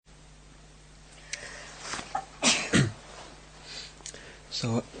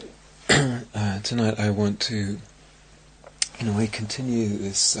So tonight I want to, we continue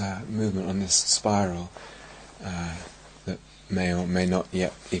this movement on this spiral that may or may not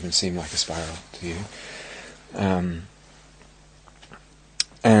yet even seem like a spiral to you.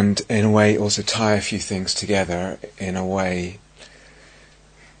 And in a way also tie a few things together, in a way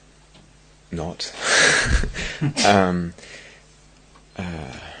not.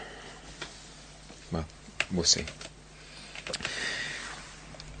 Well, we'll see.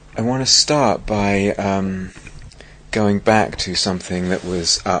 I want to start by going back to something that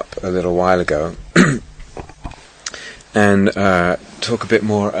was up a little while ago and talk a bit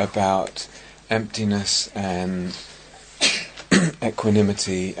more about emptiness and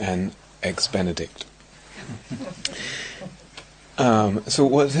equanimity and Ex Benedict. So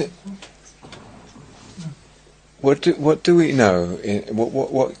what do we know?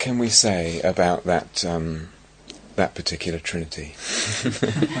 What can we say about that that particular Trinity?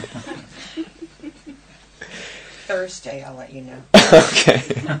 Thursday, I'll let you know. Okay.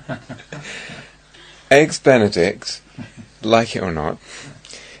 Ex Benedict, like it or not,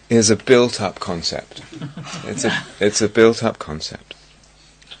 is a built-up concept. It's a built-up concept.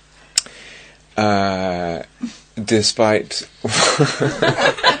 Despite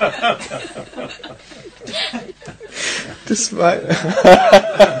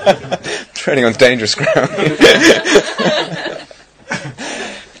treading on dangerous ground.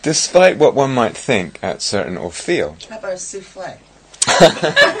 Despite what one might think at certain or feel. How about a souffle?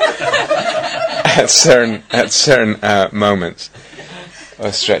 at certain moments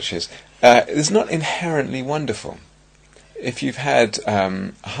or stretches, it's not inherently wonderful. If you've had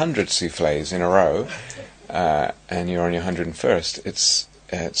 100 souffles in a row and you're on your 101st,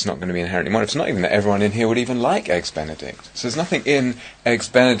 it's not going to be inherently wonderful. It's not even that everyone in here would even like Ex Benedict. So there's nothing in Ex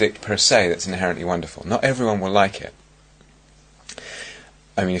Benedict per se that's inherently wonderful. Not everyone will like it.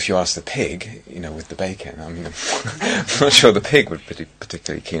 I mean, if you ask the pig, with the bacon, I'm not sure the pig would be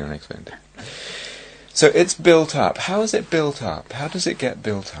particularly keen on Ex Benedict. So it's built up. How is it built up? How does it get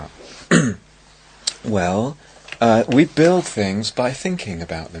built up? Well, we build things by thinking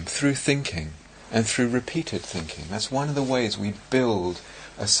about them, through thinking and through repeated thinking. That's one of the ways we build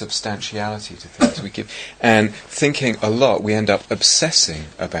a substantiality to things. And thinking a lot, we end up obsessing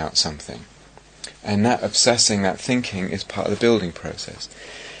about something. And that obsessing, that thinking, is part of the building process.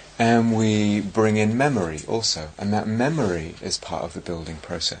 And we bring in memory also, and that memory is part of the building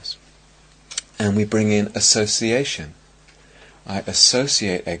process. And we bring in association. I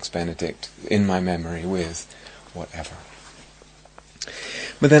associate Ex Benedict in my memory with whatever.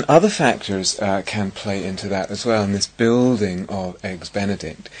 But then other factors can play into that as well, in this building of Ex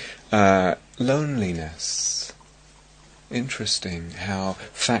Benedict. Loneliness. Interesting how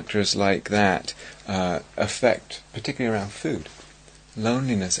factors like that affect, particularly around food.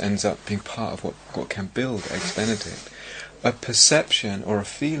 Loneliness ends up being part of what can build Ex Benedict. A perception or a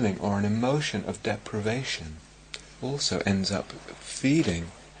feeling or an emotion of deprivation also ends up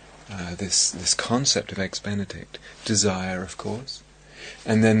feeding this concept of Ex Benedict. Desire, of course.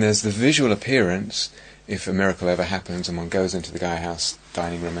 And then there's the visual appearance. If a miracle ever happens and one goes into the Gaia House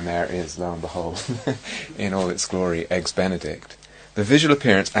dining room and there is, lo and behold, in all its glory, Ex Benedict. The visual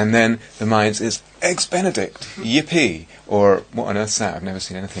appearance, and then the mind's is Ex Benedict, yippee, or what on earth's that? I've never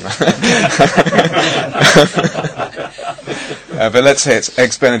seen anything like that. But let's say it's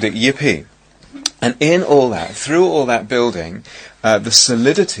Ex Benedict, yippee. And in all that, through all that building, the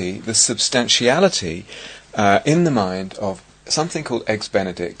solidity, the substantiality in the mind of something called Ex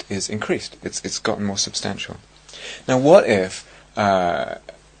Benedict is increased. It's gotten more substantial. Now what if, and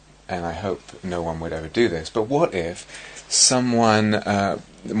I hope no one would ever do this, but what if someone,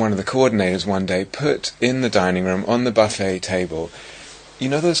 one of the coordinators one day, put in the dining room, on the buffet table,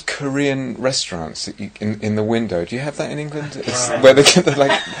 those Korean restaurants that in the window, do you have that in England? It's where they get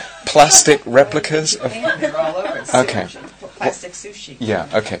the plastic replicas of... They're all over it. Okay. Plastic sushi. Yeah,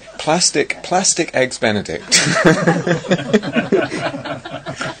 okay. Plastic Ex Benedict.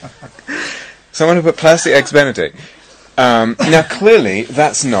 Someone who put plastic Ex Benedict. Now, clearly,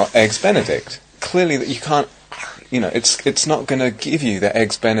 that's not Ex Benedict. Clearly, that you can't, it's not going to give you the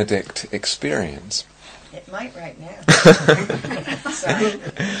Ex Benedict experience. It might right now.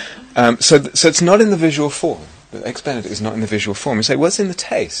 So it's not in the visual form. The Ex Benedict is not in the visual form. You say, well, it's in the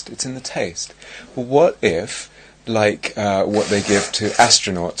taste. It's in the taste. Well, what if, like what they give to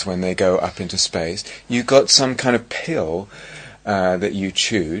astronauts when they go up into space, you got some kind of pill that you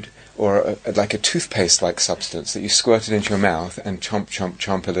chewed, or like a toothpaste-like substance that you squirted into your mouth and chomp, chomp,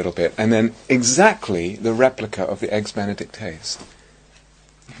 chomp a little bit, and then exactly the replica of the Ex Benedict taste.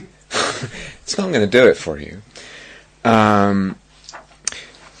 It's not going to do it for you.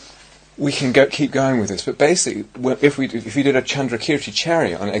 we can keep going with this, but basically, if we did a Chandrakirti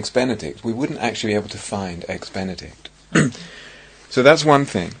chariot on Eggs Benedict, we wouldn't actually be able to find Eggs Benedict. So that's one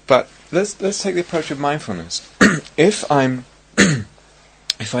thing. But let's take the approach of mindfulness. If I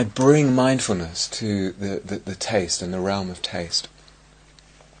bring mindfulness to the taste and the realm of taste,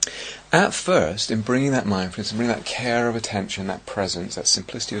 at first, in bringing that mindfulness, in bringing that care of attention, that presence, that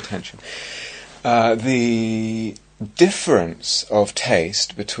simplicity of attention, the difference of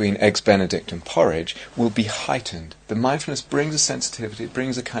taste between Eggs Benedict and porridge will be heightened. The mindfulness brings a sensitivity, it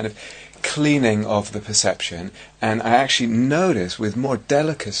brings a kind of cleaning of the perception, and I actually notice with more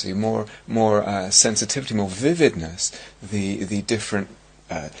delicacy, more sensitivity, more vividness, the different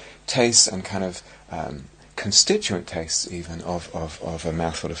tastes and kind of constituent tastes even of a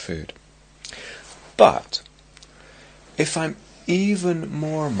mouthful of food. But if I'm even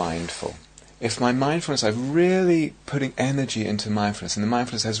more mindful, if my mindfulness, I'm really putting energy into mindfulness, and the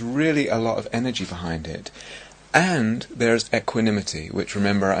mindfulness has really a lot of energy behind it, and there's equanimity, which,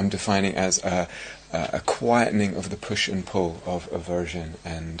 remember, I'm defining as a quietening of the push and pull of aversion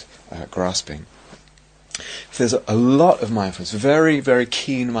and grasping. If there's a lot of mindfulness, very, very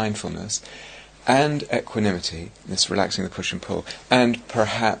keen mindfulness, and equanimity, this relaxing the push and pull, and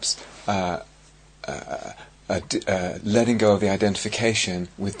perhaps letting go of the identification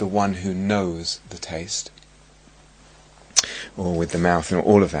with the one who knows the taste, or with the mouth, and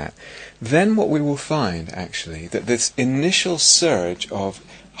all of that, then what we will find, actually, that this initial surge of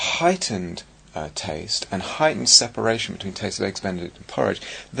heightened taste and heightened separation between taste of Eggs Benedict and porridge,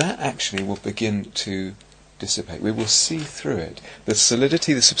 that actually will begin to dissipate. We will see through it. The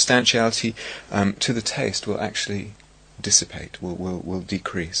solidity, the substantiality to the taste will actually dissipate, will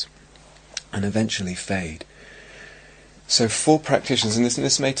decrease, and eventually fade. So for practitioners, and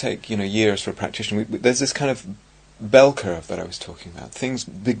this may take years for a practitioner, there's this kind of bell curve that I was talking about. Things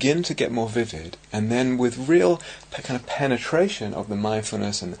begin to get more vivid, and then with real kind of penetration of the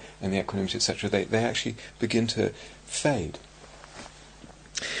mindfulness and the equanimity, etc., they actually begin to fade.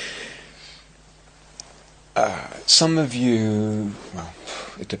 Some of you, well,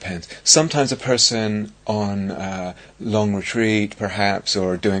 it depends. Sometimes a person on long retreat, perhaps,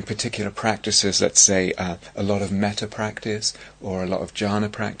 or doing particular practices, let's say a lot of metta practice, or a lot of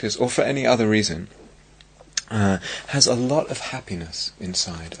jhana practice, or for any other reason, has a lot of happiness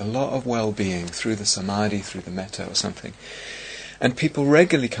inside, a lot of well-being through the samadhi, through the metta or something. And people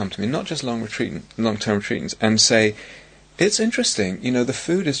regularly come to me, not just long-term retreatants, and say, it's interesting, the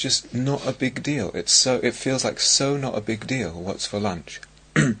food is just not a big deal. It feels like so not a big deal. What's for lunch?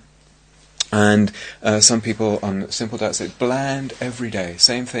 And some people on simple diets say, bland every day,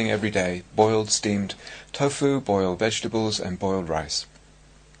 same thing every day, boiled, steamed tofu, boiled vegetables, and boiled rice.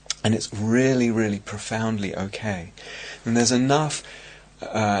 And it's really, really profoundly okay. And there's enough,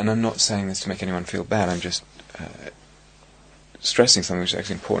 and I'm not saying this to make anyone feel bad, I'm just stressing something which is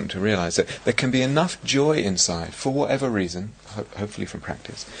actually important to realize, that there can be enough joy inside, for whatever reason, hopefully from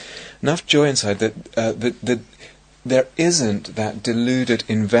practice, enough joy inside that there isn't that deluded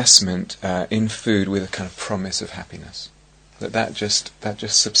investment in food with a kind of promise of happiness. That just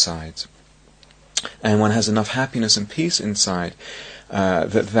subsides. And one has enough happiness and peace inside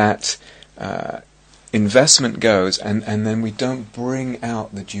that investment goes, and then we don't bring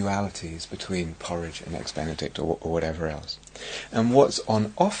out the dualities between porridge and Eggs Benedict or whatever else. And what's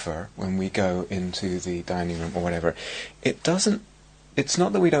on offer when we go into the dining room or whatever, it's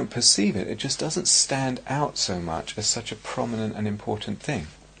not that we don't perceive it, it just doesn't stand out so much as such a prominent and important thing.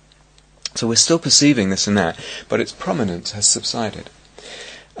 So we're still perceiving this and that, but its prominence has subsided.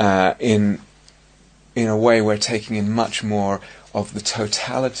 In a way, we're taking in much more of the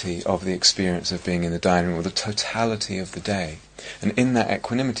totality of the experience of being in the dining room, or the totality of the day. And in that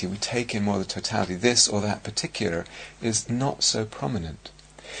equanimity, we take in more of the totality. This or that particular is not so prominent.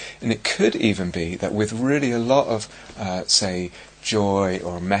 And it could even be that with really a lot of, say, joy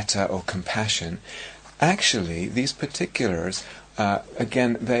or metta or compassion, actually these particulars,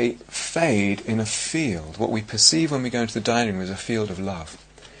 again, they fade in a field. What we perceive when we go into the dining room is a field of love.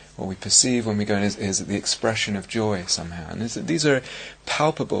 What we perceive when we go in is the expression of joy somehow. And these are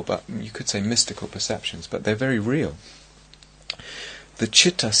palpable, but you could say mystical perceptions, but they're very real. The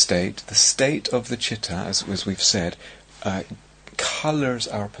chitta state, the state of the chitta, as we've said, colours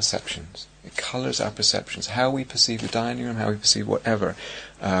our perceptions. It colours our perceptions. How we perceive the dining room, how we perceive whatever,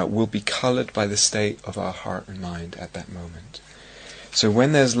 will be coloured by the state of our heart and mind at that moment. So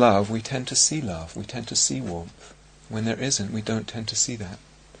when there's love, we tend to see love, we tend to see warmth. When there isn't, we don't tend to see that.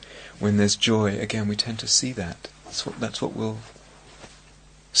 When there's joy, again, we tend to see that. That's what will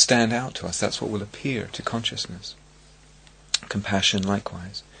stand out to us. That's what will appear to consciousness. Compassion,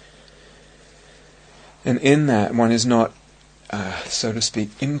 likewise. And in that, one is not, so to speak,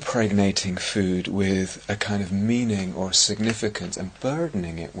 impregnating food with a kind of meaning or significance and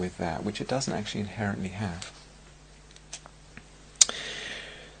burdening it with that, which it doesn't actually inherently have.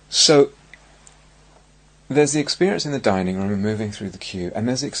 So, there's the experience in the dining room and moving through the queue, and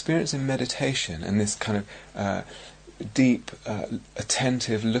there's the experience in meditation and this kind of deep,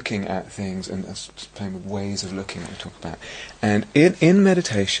 attentive looking at things and playing with ways of looking that we talk about. And in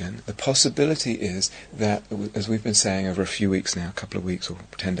meditation, the possibility is that, as we've been saying over a few weeks now, a couple of weeks or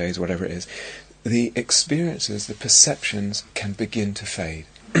 10 days, whatever it is, the experiences, the perceptions can begin to fade.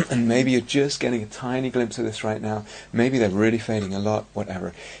 And maybe you're just getting a tiny glimpse of this right now. Maybe they're really fading a lot,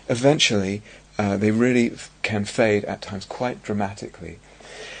 whatever. Eventually, they really can fade at times quite dramatically.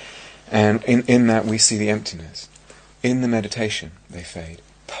 And in that we see the emptiness. In the meditation, they fade.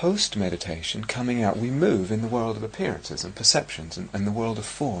 Post-meditation, coming out, we move in the world of appearances and perceptions and the world of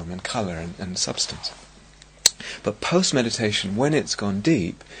form and colour and substance. But post-meditation, when it's gone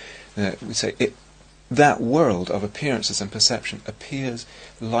deep, we say that world of appearances and perception appears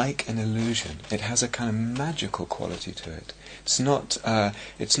like an illusion. It has a kind of magical quality to it. It's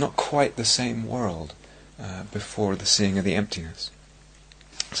not quite the same world before the seeing of the emptiness.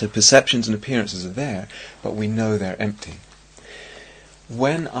 So perceptions and appearances are there, but we know they're empty.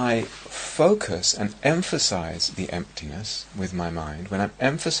 When I focus and emphasize the emptiness with my mind, when I'm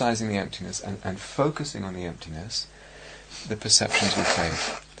emphasizing the emptiness and focusing on the emptiness, the perceptions will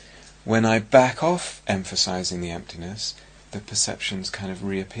fade. When I back off emphasizing the emptiness, the perceptions kind of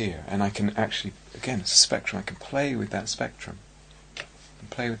reappear. And I can actually, again, it's a spectrum, I can play with that spectrum. I can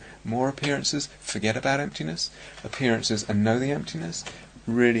play with more appearances, forget about emptiness, appearances and know the emptiness,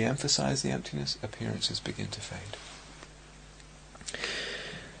 really emphasize the emptiness, appearances begin to fade.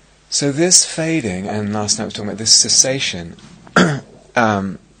 So this fading, and last night we were talking about this cessation,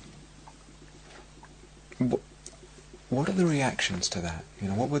 what are the reactions to that?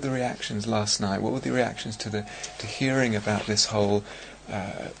 What were the reactions last night? What were the reactions to hearing about this whole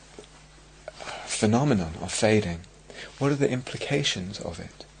phenomenon of fading? What are the implications of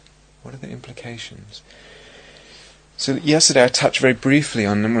it? What are the implications? So yesterday I touched very briefly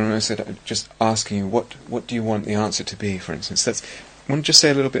on them when I said, just asking you, what do you want the answer to be, for instance? I want to just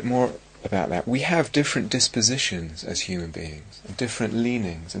say a little bit more about that. We have different dispositions as human beings, and different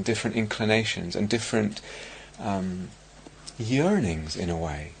leanings, and different inclinations, and different yearnings in a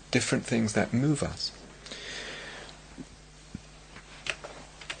way, different things that move us.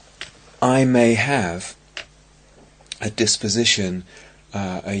 I may have a disposition,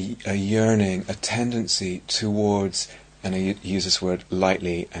 a yearning, a tendency towards, and I use this word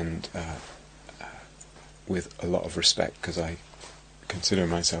lightly and with a lot of respect because I consider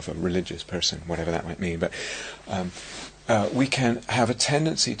myself a religious person, whatever that might mean, but we can have a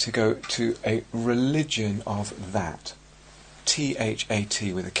tendency to go to a religion of that.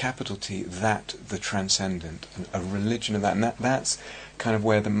 T-H-A-T with a capital T, that, the transcendent, a religion of that. And that's kind of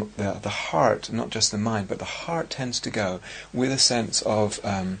where the heart, not just the mind, but the heart tends to go with a sense of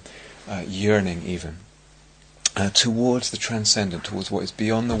yearning even, towards the transcendent, towards what is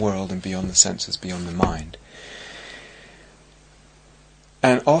beyond the world and beyond the senses, beyond the mind.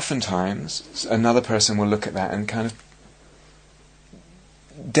 And oftentimes, another person will look at that and kind of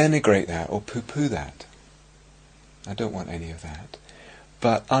denigrate that or poo-poo that. I don't want any of that.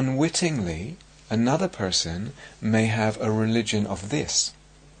 But unwittingly, another person may have a religion of this.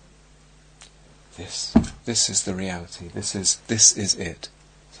 This is the reality. This is it,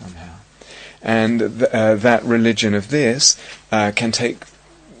 somehow. And that religion of this can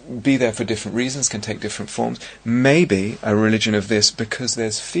be there for different reasons, can take different forms. Maybe a religion of this because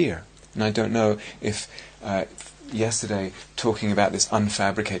there's fear. And I don't know if yesterday talking about this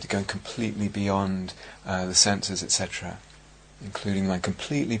unfabricated, going completely beyond the senses, etc., including like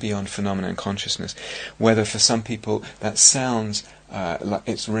completely beyond phenomena and consciousness, whether for some people that sounds like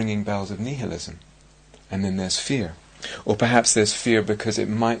it's ringing bells of nihilism, and then there's fear. Or perhaps there's fear because it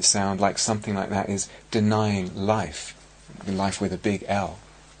might sound like something like that is denying life with a big L.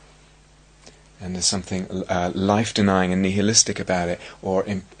 And there's something life-denying and nihilistic about it, or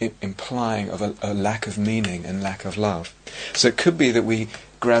implying of a lack of meaning and lack of love. So it could be that we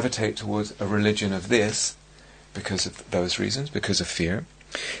gravitate towards a religion of this because of those reasons, because of fear.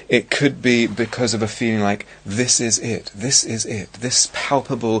 It could be because of a feeling like this is it, this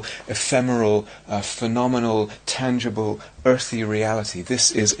palpable, ephemeral, phenomenal, tangible, earthy reality,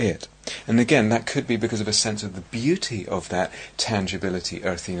 this is it. And again, that could be because of a sense of the beauty of that tangibility,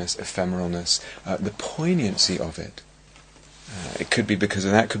 earthiness, ephemeralness, the poignancy of it. It could be because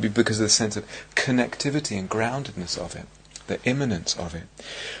of that, it could be because of the sense of connectivity and groundedness of it. the immanence of it.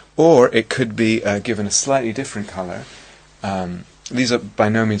 Or it could be given a slightly different colour. These are by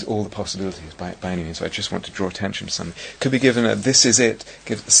no means all the possibilities, by any means, so I just want to draw attention to something. Could be given a "this is it,"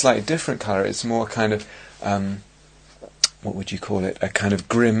 give a slightly different colour. It's more kind of, what would you call it, a kind of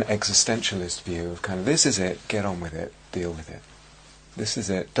grim existentialist view of kind of, this is it, get on with it, deal with it. This is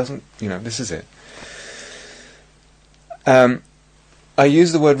it, this is it. I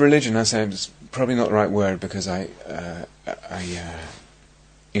use the word religion, I say it's probably not the right word because I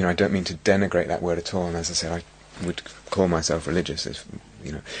don't mean to denigrate that word at all, and as I said, I would call myself religious,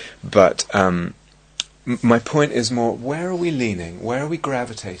 but my point is more, where are we leaning, where are we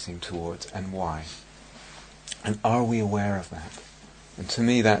gravitating towards, and why? And are we aware of that? And to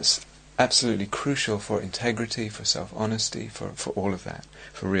me that's absolutely crucial for integrity, for self-honesty, for all of that,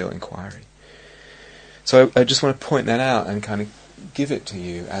 for real inquiry. So I just want to point that out and kind of give it to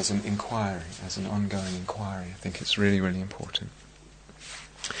you as an inquiry, as an ongoing inquiry. I think it's really, really important.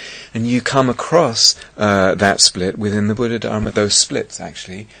 And you come across that split within the Buddha Dharma, those splits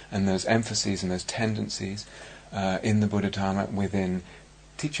actually, and those emphases and those tendencies in the Buddha Dharma within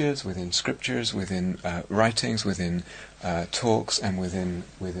teachers, within scriptures, within writings, within talks, and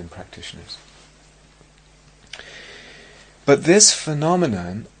within practitioners. But this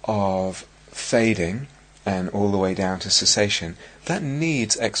phenomenon of fading and all the way down to cessation, that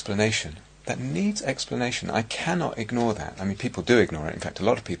needs explanation. That needs explanation. I cannot ignore that. I mean, people do ignore it. In fact, a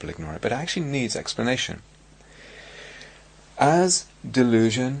lot of people ignore it. But it actually needs explanation. As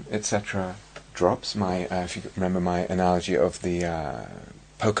delusion, etc., drops, if you remember my analogy of the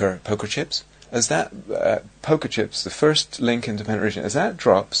poker chips, as that poker chips, the first link in dependent origin, as that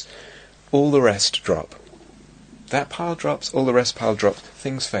drops, all the rest drop. That pile drops, all the rest pile drops,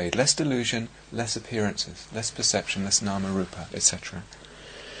 things fade. Less delusion, less appearances, less perception, less nama rupa, etc.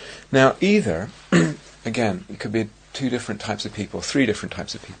 Now, either, again, it could be two different types of people, three different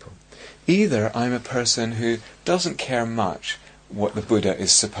types of people. Either I'm a person who doesn't care much what the Buddha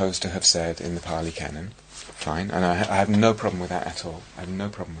is supposed to have said in the Pali Canon, fine, and I have no problem with that at all. I have no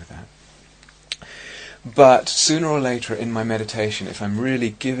problem with that. But sooner or later in my meditation, if I'm really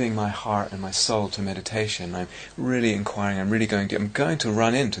giving my heart and my soul to meditation, I'm really inquiring, I'm going to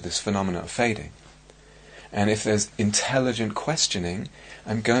run into this phenomenon of fading. And if there's intelligent questioning,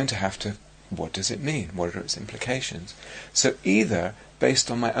 I'm going to have to, what does it mean? What are its implications? So either,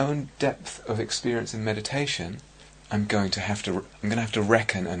 based on my own depth of experience in meditation, I'm going to have to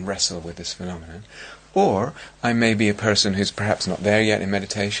reckon and wrestle with this phenomenon. Or I may be a person who's perhaps not there yet in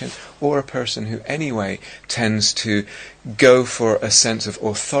meditation, or a person who anyway tends to go for a sense of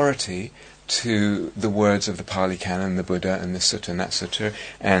authority to the words of the Pali Canon, the Buddha and the Sutta and that Sutta.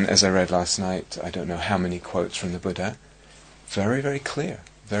 And as I read last night, I don't know how many quotes from the Buddha, very, very clear,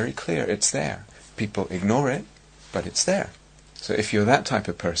 it's there. People ignore it, but it's there. So if you're that type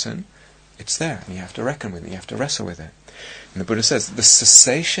of person, it's there, and you have to reckon with it, you have to wrestle with it. And the Buddha says, the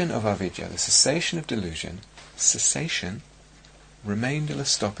cessation of avidya, the cessation of delusion, remainder, the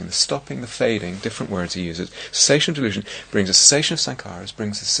stopping, the fading, different words he uses. Cessation of delusion brings a cessation of sankharas,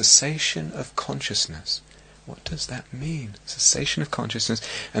 brings a cessation of consciousness. What does that mean? Cessation of consciousness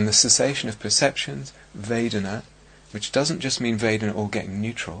and the cessation of perceptions, Vedana, which doesn't just mean Vedana all getting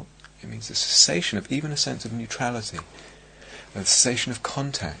neutral, it means the cessation of even a sense of neutrality, the cessation of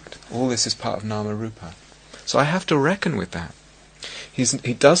contact. All this is part of Nama Rupa. So I have to reckon with that.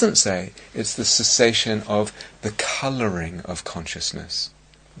 He doesn't say it's the cessation of the colouring of consciousness,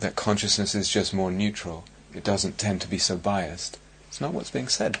 that consciousness is just more neutral, it doesn't tend to be so biased. It's not what's being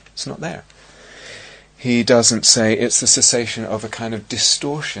said, it's not there. He doesn't say it's the cessation of a kind of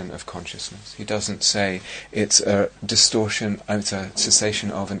distortion of consciousness. He doesn't say it's a distortion, it's a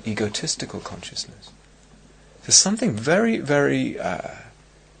cessation of an egotistical consciousness. There's something very, very,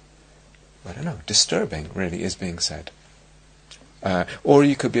 disturbing really is being said. Or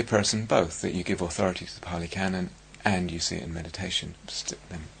you could be a person both, that you give authority to the Pali Canon and you see it in meditation.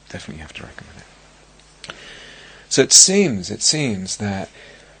 Then definitely have to reckon with it. So it seems that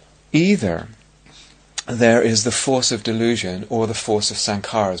either there is the force of delusion or the force of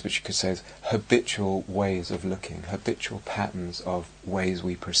sankharas, which you could say is habitual ways of looking, habitual patterns of ways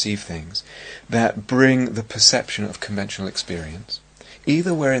we perceive things, that bring the perception of conventional experience.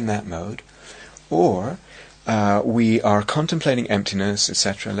 Either we're in that mode, or we are contemplating emptiness,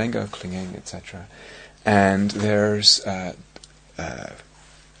 etc., letting go of clinging, etc., and there's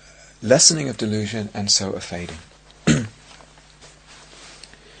lessening of delusion and so a fading.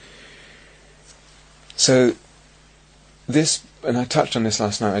 So this, and I touched on this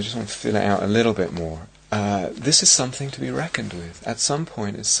last night, I just want to fill it out a little bit more. this is something to be reckoned with. At some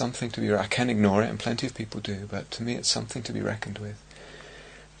point, it's something to be. I can ignore it, and plenty of people do. But to me, it's something to be reckoned with.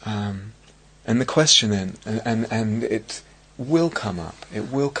 And the question then, and it will come up.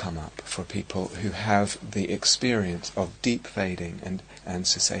 It will come up for people who have the experience of deep fading and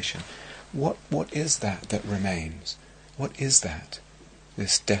cessation. What is that remains? What is that?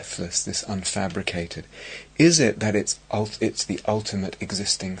 This deathless, this unfabricated. Is it that it's the ultimate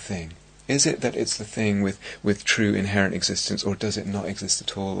existing thing? Is it that it's the thing with true inherent existence, or does it not exist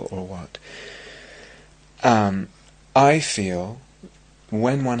at all, or what? I feel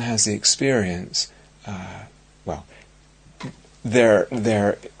when one has the experience,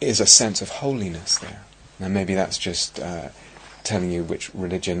 there is a sense of holiness there. Now maybe that's just telling you which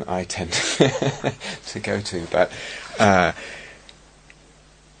religion I tend to go to, but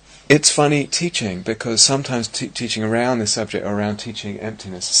it's funny teaching, because sometimes teaching around this subject, around teaching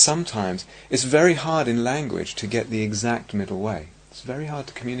emptiness, sometimes it's very hard in language to get the exact middle way. It's very hard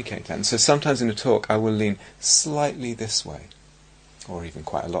to communicate that. And so sometimes in a talk I will lean slightly this way, or even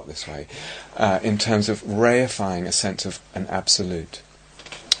quite a lot this way, in terms of reifying a sense of an absolute.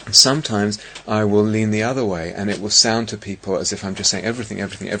 And sometimes I will lean the other way, and it will sound to people as if I'm just saying everything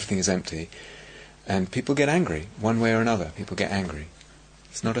is empty. And people get angry, one way or another. People get angry.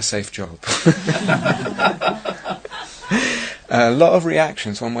 It's not a safe job. A lot of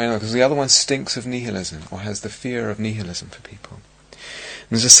reactions one way or another, because the other one stinks of nihilism, or has the fear of nihilism for people.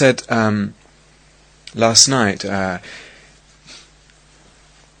 And as I said last night, the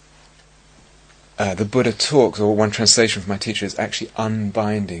Buddha talks, or one translation from my teacher is actually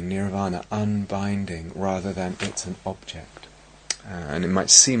unbinding, nirvana, unbinding, rather than it's an object. And it might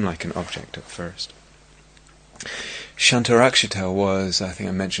seem like an object at first. Shantarakshita was, I think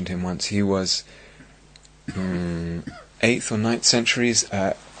I mentioned him once, he was 8th or 9th centuries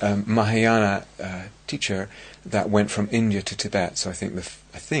Mahayana teacher that went from India to Tibet. So I think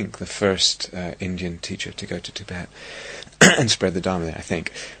the first Indian teacher to go to Tibet and spread the Dharma there, I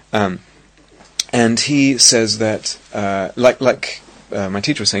think. And he says that, like my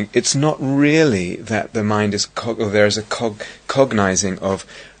teacher was saying, it's not really that the mind is, or there is a cognizing of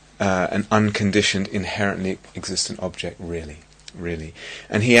an unconditioned, inherently existent object, really.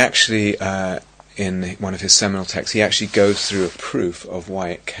 And he actually, in one of his seminal texts, he actually goes through a proof of why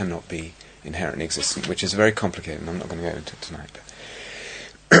it cannot be inherently existent, which is very complicated, and I'm not going to go into it tonight.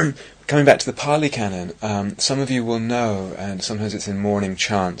 But coming back to the Pali Canon, some of you will know, and sometimes it's in morning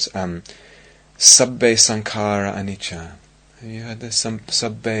chants, Sabbe Sankara Anicca. Have you heard this?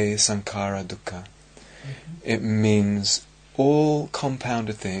 Sabbe Sankara Dukkha. It means all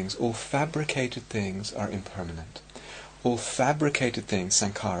compounded things, all fabricated things are impermanent. All fabricated things,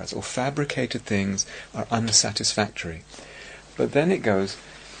 sankharas, all fabricated things are unsatisfactory. But then it goes,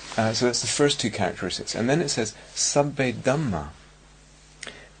 so that's the first two characteristics. And then it says, Sabbe Dhamma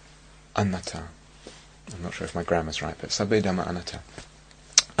Anatta. I'm not sure if my grammar's right, but Sabbe Dhamma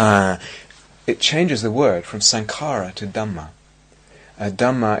Anatta. It changes the word from sankhara to dhamma.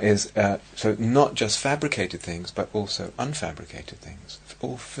 Dhamma is so not just fabricated things, but also unfabricated things.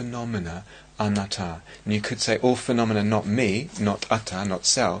 All phenomena, anatta. And you could say all phenomena, not me, not atta, not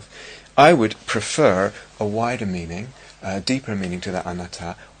self. I would prefer a wider meaning, a deeper meaning to that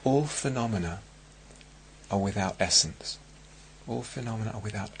anatta. All phenomena are without essence. All phenomena are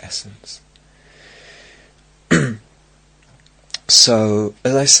without essence. So,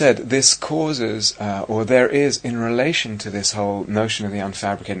 as I said, this causes, or there is, in relation to this whole notion of the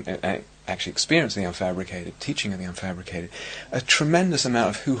unfabricated, actually experience of the unfabricated, teaching of the unfabricated, a tremendous amount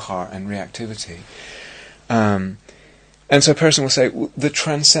of hoo-ha and reactivity. And so a person will say, the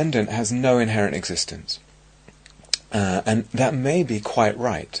transcendent has no inherent existence. And that may be quite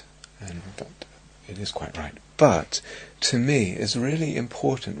right, and it is quite right. But, to me, it's really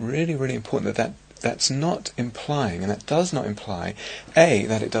important, really important that's not implying, and that does not imply, A,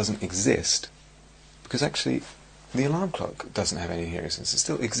 that it doesn't exist, because actually the alarm clock doesn't have any inherent existence, it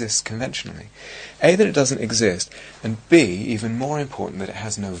still exists conventionally. A, that it doesn't exist, and B, even more important, that it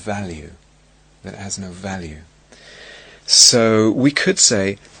has no value. So we could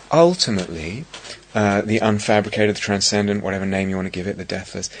say, ultimately, the unfabricated, the transcendent, whatever name you want to give it, the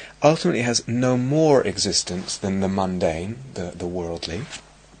deathless, ultimately has no more existence than the mundane, the worldly.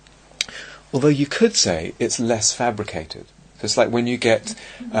 Although you could say it's less fabricated. So it's like when you get,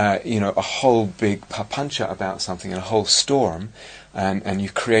 a whole big papancha about something, and a whole storm, and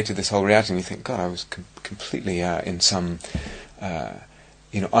you've created this whole reality, and you think, God, I was completely in some,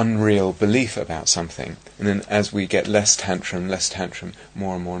 unreal belief about something. And then as we get less tantrum,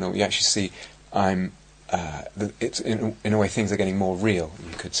 more and more, and you actually see, it's in a way things are getting more real,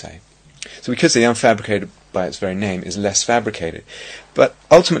 you could say. So we could say the unfabricated by its very name is less fabricated. But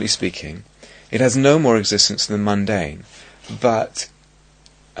ultimately speaking, it has no more existence than the mundane. But,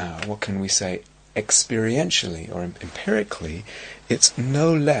 what can we say, experientially or empirically, it's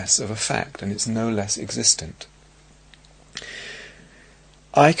no less of a fact and it's no less existent.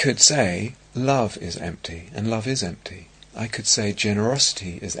 I could say love is empty and love is empty. I could say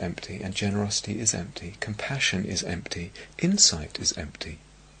generosity is empty and generosity is empty. Compassion is empty. Insight is empty.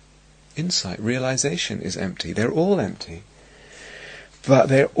 Insight, realization is empty. They're all empty. But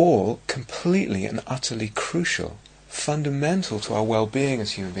they're all completely and utterly crucial, fundamental to our well-being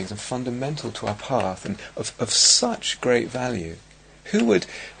as human beings and fundamental to our path and of such great value. Who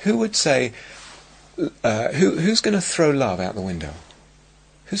would say, who's going to throw love out the window?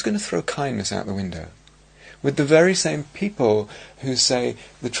 Who's going to throw kindness out the window? With the very same people who say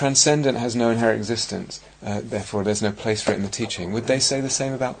the transcendent has no inherent existence, therefore there's no place for it in the teaching, would they say the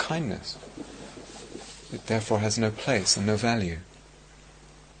same about kindness? It therefore has no place and no value.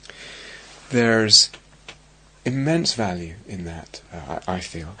 There's immense value in that, I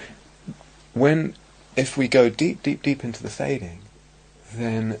feel. If we go deep, deep, deep into the fading,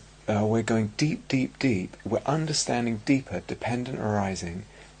 then we're going deep, deep, deep. We're understanding deeper dependent arising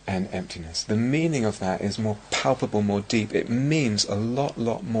and emptiness. The meaning of that is more palpable, more deep. It means a lot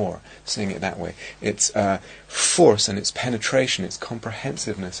more, seeing it that way. Its force and its penetration, its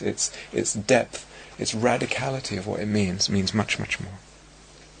comprehensiveness, its depth, its radicality of what it means much, much more.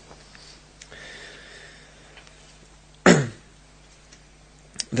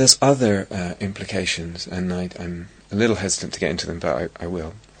 There's other implications, and I'm a little hesitant to get into them, but I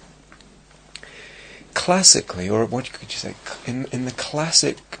will. Classically, or what could you say, in the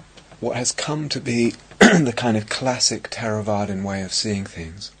classic, what has come to be the kind of classic Theravadan way of seeing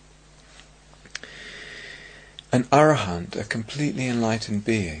things, an arahant, a completely enlightened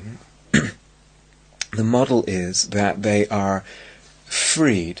being, the model is that they are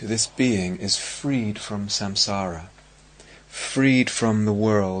freed, this being is freed from samsara, freed from the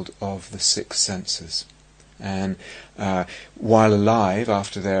world of the six senses. And while alive,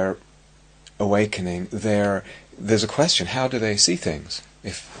 after their awakening, there's a question: how do they see things?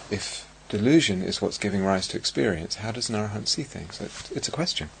 If delusion is what's giving rise to experience, how does an arahant see things? It's a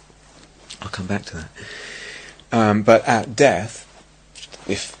question. I'll come back to that. But at death,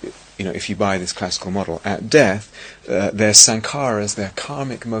 if you buy this classical model, at death, their sankharas, their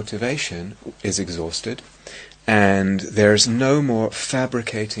karmic motivation, is exhausted, and there's no more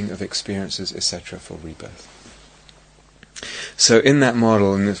fabricating of experiences, etc., for rebirth. So in that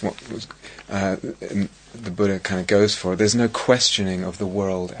model, and this what was, the Buddha kind of goes for, there's no questioning of the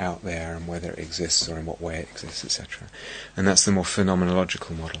world out there and whether it exists or in what way it exists, etc. And that's the more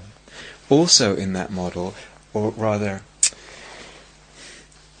phenomenological model. Also in that model, or rather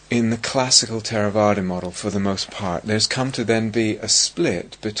in the classical Theravada model for the most part, there's come to then be a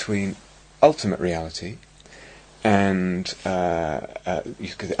split between ultimate reality and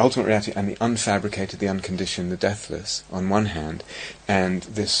the ultimate reality and the unfabricated, the unconditioned, the deathless on one hand, and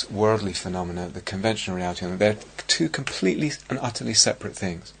this worldly phenomena, the conventional reality on the other. They're two completely and utterly separate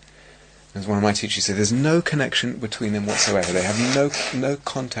things. As one of my teachers said, there's no connection between them whatsoever. They have no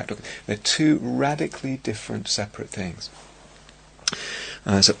contact. They're two radically different, separate things.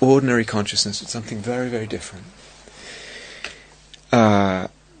 So ordinary consciousness is something very, very different.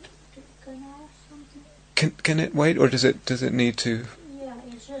 Can it wait, or does it need to? Yeah,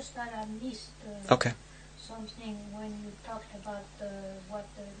 it's just that I missed okay. something when you talked about what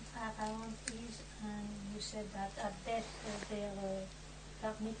the arahant is, and you said that at death their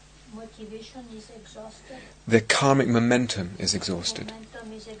karmic motivation is exhausted. Their karmic momentum is exhausted.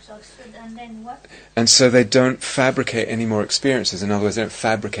 Momentum is exhausted, and then what? And so they don't fabricate any more experiences. In other words, they don't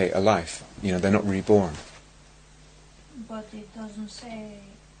fabricate a life. They're not reborn. But it doesn't say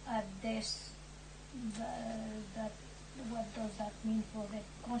at death. That what does that mean for the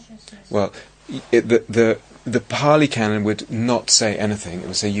consciousness? Well, the Pali canon would not say anything. It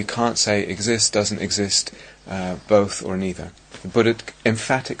would say you can't say exists, doesn't exist, both or neither. The Buddha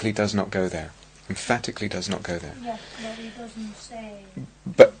emphatically does not go there. Emphatically does not go there. Yeah, but he doesn't say.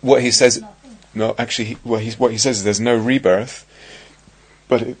 But what he says, nothing. no, actually, what he says is there's no rebirth.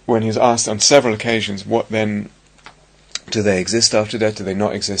 But when he's asked on several occasions, what then? Do they exist after death? Do they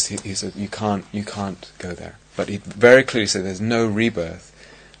not exist? He said, you can't go there. But he very clearly said there's no rebirth,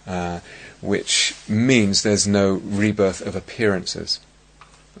 which means there's no rebirth of appearances.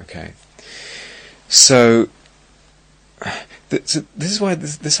 Okay. So this is why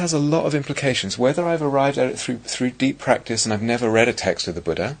this has a lot of implications. Whether I've arrived at it through deep practice, and I've never read a text of the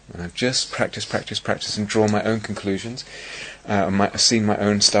Buddha, and I've just practiced and drawn my own conclusions, seen my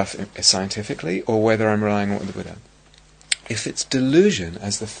own stuff scientifically, or whether I'm relying on the Buddha. If it's delusion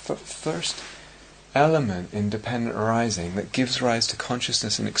as the first element in dependent arising that gives rise to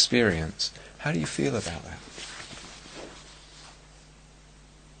consciousness and experience, how do you feel about that?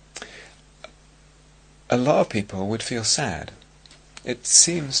 A lot of people would feel sad. It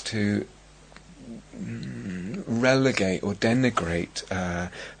seems to relegate or denigrate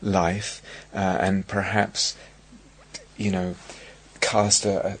life, and perhaps, cast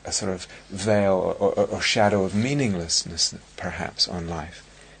a sort of veil or shadow of meaninglessness, perhaps, on life.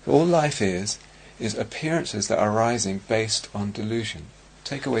 All life is appearances that are arising based on delusion.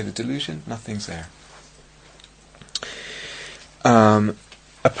 Take away the delusion, nothing's there.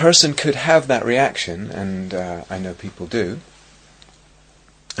 A person could have that reaction, and I know people do,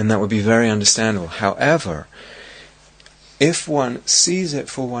 and that would be very understandable. However, if one sees it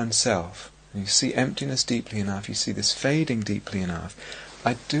for oneself, and you see emptiness deeply enough, you see this fading deeply enough,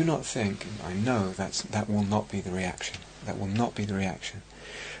 I do not think, and I know that will not be the reaction. That will not be the reaction.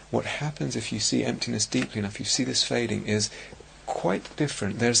 What happens if you see emptiness deeply enough, you see this fading, is quite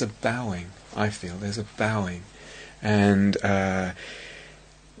different. There's a bowing, I feel. There's a bowing. And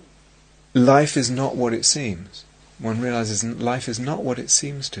life is not what it seems. One realizes life is not what it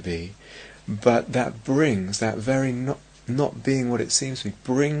seems to be, but that very not being what it seems to be,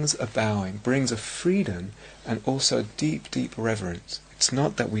 brings a bowing, brings a freedom, and also a deep, deep reverence. It's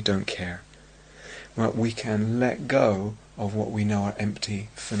not that we don't care. Well, we can let go of what we know are empty,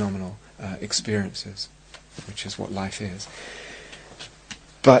 phenomenal experiences, which is what life is.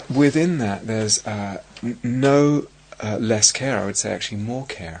 But within that, there's no less care. I would say actually more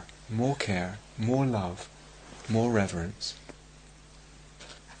care, more love, more reverence.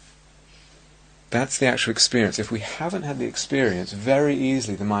 That's the actual experience. If we haven't had the experience, very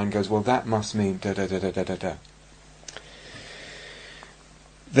easily the mind goes, well, that must mean da-da-da-da-da-da.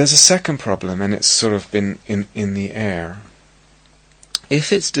 There's a second problem, and it's sort of been in the air.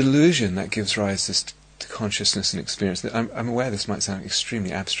 If it's delusion that gives rise to consciousness and experience, I'm aware this might sound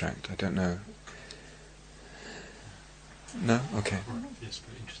extremely abstract. I don't know. No? Okay. Yes,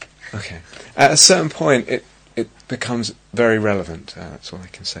 very interesting. Okay. At a certain point, it becomes very relevant. That's all I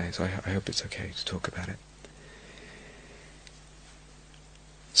can say. So I hope it's okay to talk about it.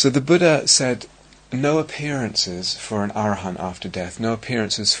 So the Buddha said, no appearances for an Arahant after death, no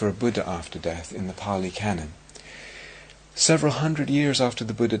appearances for a Buddha after death in the Pali Canon. Several hundred years after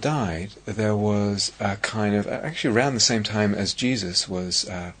the Buddha died, there was a kind of, actually around the same time as Jesus was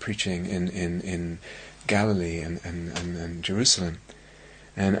preaching in Galilee and Jerusalem,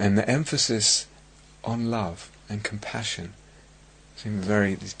 and the emphasis on love and compassion seem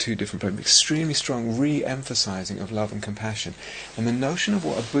these two different, but extremely strong re-emphasizing of love and compassion. And the notion of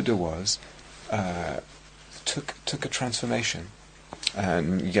what a Buddha was took a transformation.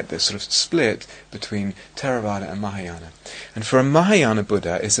 And you get this sort of split between Theravada and Mahayana. And for a Mahayana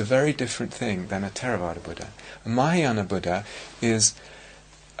Buddha, it's a very different thing than a Theravada Buddha. A Mahayana Buddha is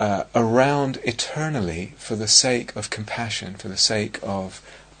around eternally for the sake of compassion, for the sake of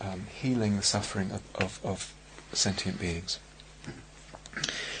healing the suffering of sentient beings.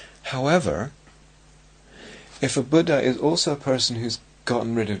 However, if a Buddha is also a person who's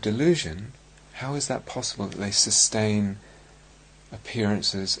gotten rid of delusion, how is that possible that they sustain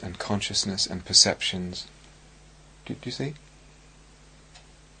appearances and consciousness and perceptions? Do you see?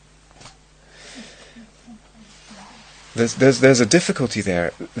 There's a difficulty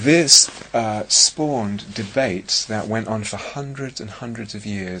there. This spawned debates that went on for hundreds and hundreds of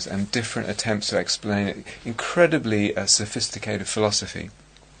years, and different attempts to explain it. Incredibly sophisticated philosophy.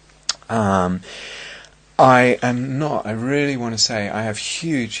 I really want to say, I have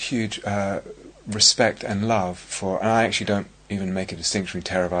huge respect and love for, and I actually don't even make a distinction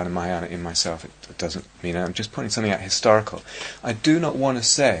between Theravada and Mahayana in myself. It doesn't mean, I'm just pointing something out historical. I do not want to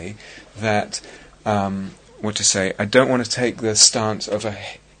say that, I don't want to take the stance of a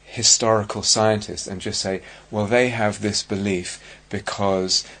historical scientist and just say, well, they have this belief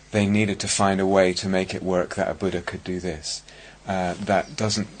because they needed to find a way to make it work that a Buddha could do this. That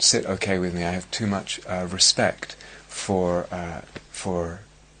doesn't sit okay with me. I have too much respect for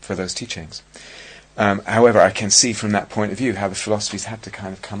those teachings. However, I can see from that point of view how the philosophies had to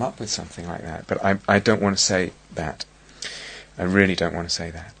kind of come up with something like that. But I don't want to say that. I really don't want to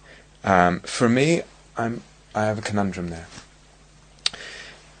say that. For me, I have a conundrum there.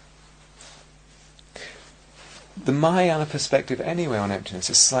 The Mahayana perspective anyway on emptiness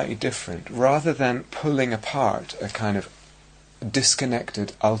is slightly different. Rather than pulling apart a kind of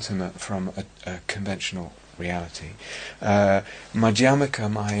disconnected ultimate from a conventional reality, Madhyamaka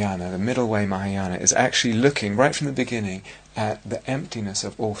Mahayana, the middle way Mahayana, is actually looking right from the beginning at the emptiness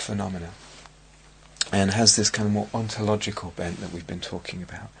of all phenomena, and has this kind of more ontological bent that we've been talking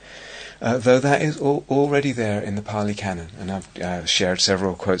about. Though that is already there in the Pali Canon, and I've shared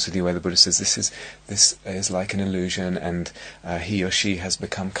several quotes with you where the Buddha says this is like an illusion, and he or she has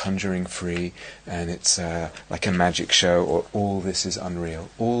become conjuring free, and it's like a magic show, or all this is unreal.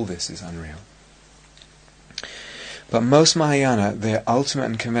 All this is unreal. But most Mahayana, the ultimate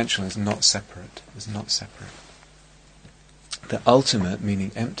and conventional, is not separate. Is not separate. The ultimate,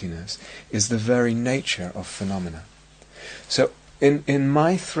 meaning emptiness, is the very nature of phenomena. So, in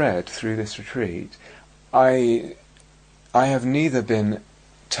my thread through this retreat, I have neither been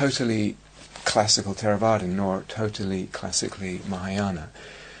totally classical Theravadan nor totally classically Mahayana,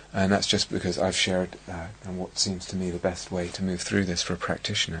 and that's just because I've shared what seems to me the best way to move through this for a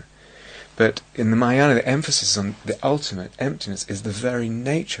practitioner. But in the Mahayana, the emphasis on the ultimate emptiness is the very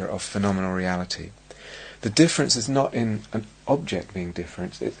nature of phenomenal reality. The difference is not in an object being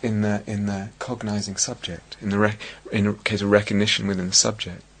different; it's in the cognizing subject, in the case of recognition within the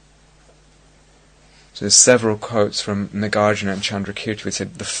subject. So there's several quotes from Nagarjuna and Chandrakirti which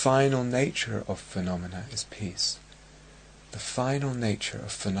said the final nature of phenomena is peace. The final nature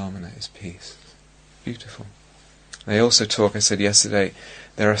of phenomena is peace. Beautiful. They also talk, I said yesterday,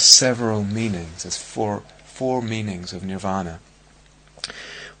 there are several meanings. There's four meanings of nirvana.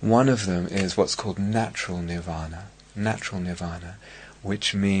 One of them is what's called natural nirvana. Natural nirvana,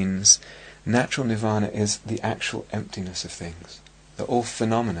 which means natural nirvana is the actual emptiness of things. That all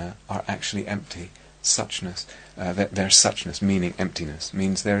phenomena are actually empty. Suchness, their suchness, meaning emptiness,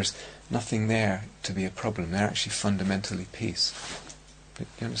 means there's nothing there to be a problem. They're actually fundamentally peace.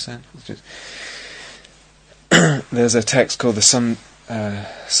 You understand? It's just there's a text called the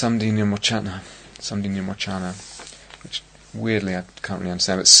Samdhinirmochana, which weirdly I can't really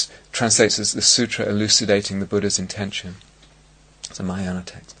understand. It translates as the sutra elucidating the Buddha's intention. It's a Mahayana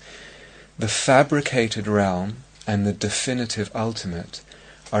text. The fabricated realm and the definitive ultimate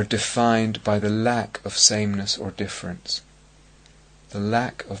are defined by the lack of sameness or difference. The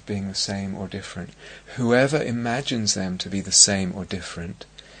lack of being the same or different. Whoever imagines them to be the same or different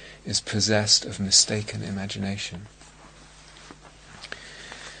is possessed of mistaken imagination.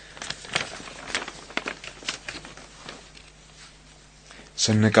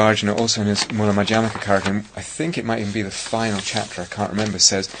 So Nagarjuna, also in his Mula Madhyamaka Karika, I think it might even be the final chapter, I can't remember,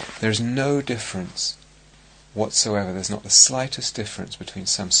 says there's no difference whatsoever. There's not the slightest difference between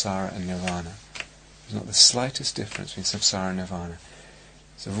samsara and nirvana. There's not the slightest difference between samsara and nirvana.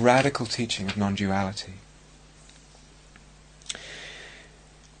 It's a radical teaching of non-duality.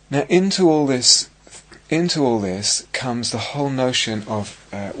 Now, into all this comes the whole notion of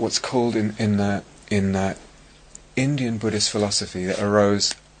what's called in the Indian Buddhist philosophy that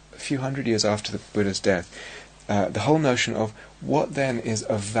arose a few hundred years after the Buddha's death. The whole notion of what then is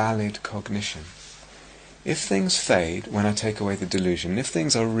a valid cognition. If things fade when I take away the delusion, if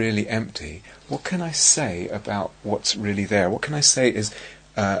things are really empty, what can I say about what's really there? What can I say is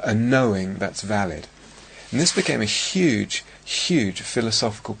a knowing that's valid? And this became a huge, huge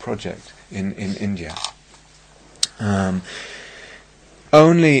philosophical project in India. So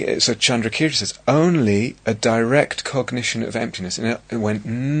Chandrakirti says, only a direct cognition of emptiness, and when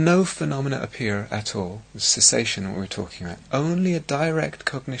no phenomena appear at all, cessation, what we're talking about, only a direct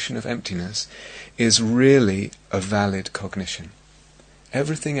cognition of emptiness is really a valid cognition.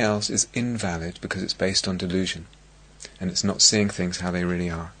 Everything else is invalid because it's based on delusion, and it's not seeing things how they really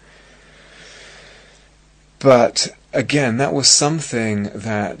are. But again, that was something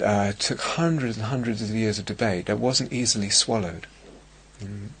that took hundreds and hundreds of years of debate. That wasn't easily swallowed.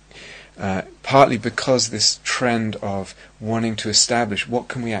 Partly because this trend of wanting to establish what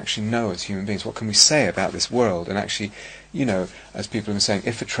can we actually know as human beings, what can we say about this world, and actually, as people have been saying,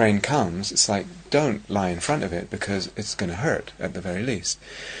 if a train comes, it's like, don't lie in front of it because it's going to hurt at the very least.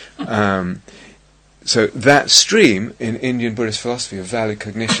 So that stream in Indian Buddhist philosophy, of valid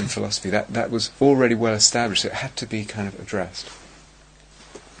cognition philosophy, that was already well established. It had to be kind of addressed.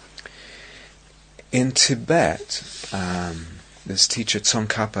 In Tibet, this teacher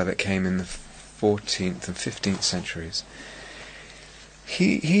Tsongkhapa that came in the 14th and 15th centuries,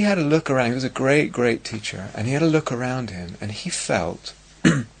 he had a look around. He was a great, great teacher, and he had a look around him, and he felt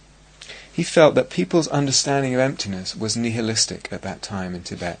that people's understanding of emptiness was nihilistic at that time in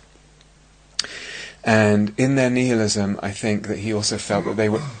Tibet. And in their nihilism, I think that he also felt that they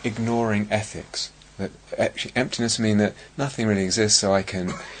were ignoring ethics. That actually emptiness means that nothing really exists, so I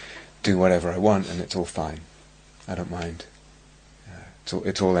can do whatever I want, and it's all fine. I don't mind.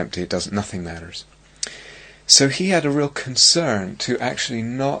 It's all empty. Nothing matters. So he had a real concern to actually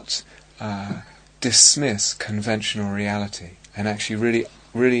not dismiss conventional reality and actually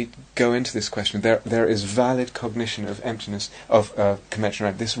really go into this question. There is valid cognition of emptiness, of conventional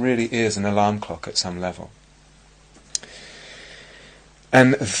reality. This really is an alarm clock at some level.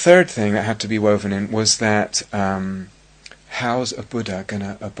 And the third thing that had to be woven in was that how's a Buddha going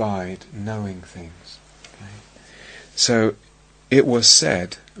to abide knowing things? Okay? So it was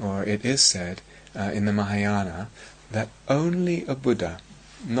said, or it is said, in the Mahayana, that only a Buddha,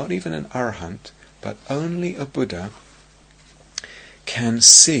 not even an Arahant, but only a Buddha can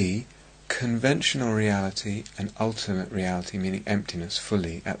see conventional reality and ultimate reality, meaning emptiness,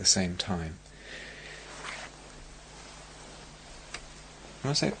 fully at the same time.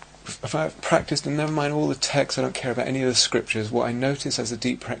 I say, if I've practiced, and never mind all the texts, I don't care about any of the scriptures, what I notice as a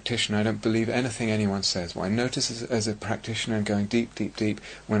deep practitioner, I don't believe anything anyone says. What I notice as a practitioner and going deep, deep, deep,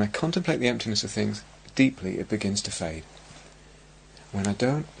 when I contemplate the emptiness of things deeply, it begins to fade. When I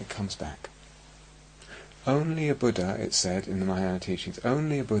don't, it comes back. Only a Buddha, it said in the Mahayana teachings,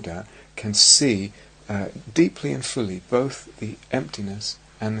 only a Buddha can see deeply and fully both the emptiness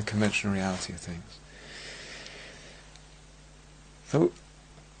and the conventional reality of things. So,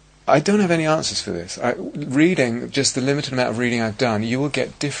 I don't have any answers for this. Reading, just the limited amount of reading I've done, you will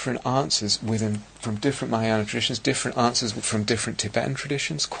get different answers from different Mahayana traditions, different answers from different Tibetan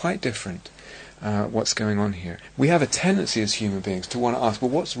traditions, quite different what's going on here. We have a tendency as human beings to want to ask,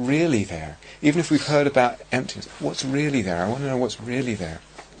 well, what's really there? Even if we've heard about emptiness, what's really there? I want to know what's really there.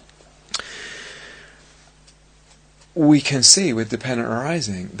 We can see with dependent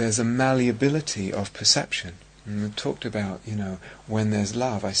arising, there's a malleability of perception. And we've talked about, when there's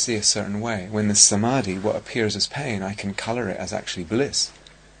love, I see a certain way. When there's samadhi, what appears as pain, I can colour it as actually bliss.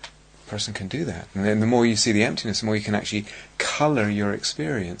 A person can do that. And then the more you see the emptiness, the more you can actually colour your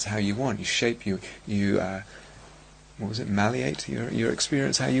experience how you want. You shape, malleate your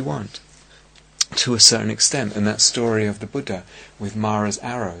experience how you want. To a certain extent. And that story of the Buddha with Mara's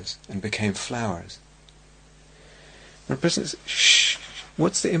arrows and became flowers. And a person says,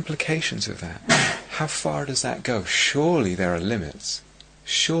 what's the implications of that? How far does that go? Surely there are limits.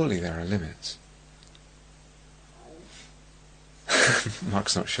 Surely there are limits.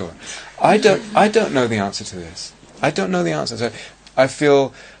 Mark's not sure. I don't know the answer to this. I don't know the answer. So I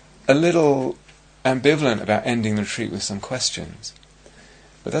feel a little ambivalent about ending the retreat with some questions.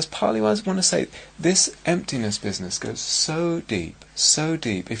 But that's partly why I want to say this emptiness business goes so deep, so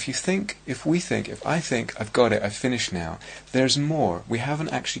deep. If I think I've got it, I've finished now, there's more. We haven't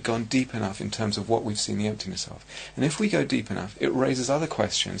actually gone deep enough in terms of what we've seen the emptiness of. And if we go deep enough, it raises other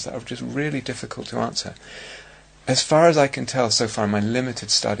questions that are just really difficult to answer. As far as I can tell so far, in my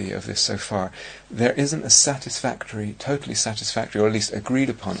limited study of this so far, there isn't a totally satisfactory, or at least agreed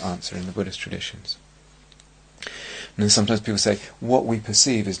upon answer in the Buddhist traditions. And then sometimes people say, what we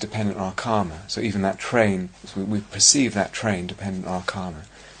perceive is dependent on our karma. So even that train, we perceive that train dependent on our karma.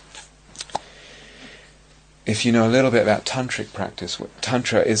 If you know a little bit about tantric practice,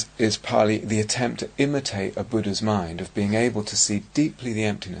 tantra is partly the attempt to imitate a Buddha's mind, of being able to see deeply the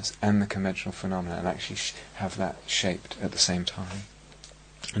emptiness and the conventional phenomena, and actually have that shaped at the same time.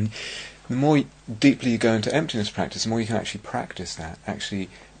 And the more deeply you go into emptiness practice, the more you can actually practice that, actually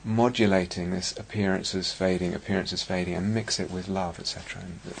modulating this appearances fading, and mix it with love, etc.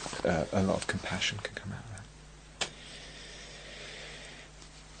 And a lot of compassion can come out of that.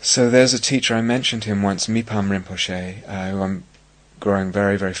 So there's a teacher, I mentioned him once, Mipam Rinpoche, who I'm growing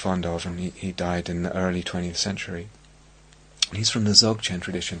very, very fond of, and he died in the early 20th century. He's from the Dzogchen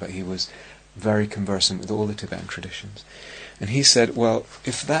tradition, but he was very conversant with all the Tibetan traditions. And he said, well,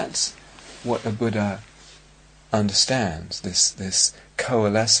 if that's what a Buddha understands, this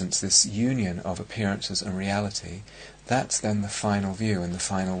coalescence, this union of appearances and reality, that's then the final view and the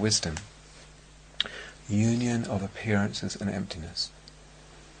final wisdom. Union of appearances and emptiness.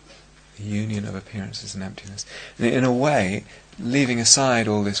 The union of appearances and emptiness. And in a way, leaving aside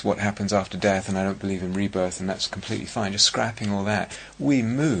all this, what happens after death, and I don't believe in rebirth, and that's completely fine, just scrapping all that, we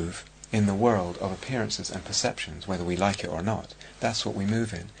move in the world of appearances and perceptions, whether we like it or not. That's what we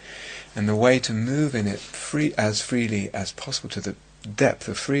move in. And the way to move in it as freely as possible to the depth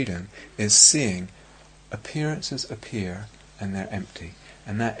of freedom is seeing appearances appear and they're empty.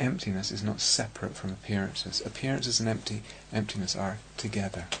 And that emptiness is not separate from appearances. Appearances and emptiness are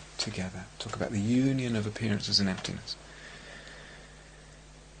together. Talk about the union of appearances and emptiness.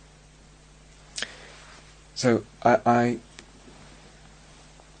 So I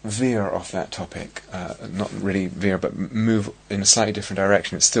veer off that topic, not really veer, but move in a slightly different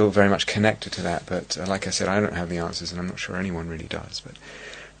direction. It's still very much connected to that, but like I said, I don't have the answers, and I'm not sure anyone really does. But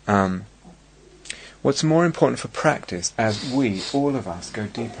What's more important for practice, as we, all of us, go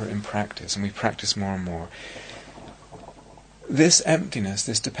deeper in practice, and we practice more and more, this emptiness,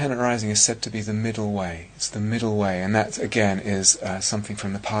 this dependent arising, is said to be the middle way. It's the middle way, and that, again, is something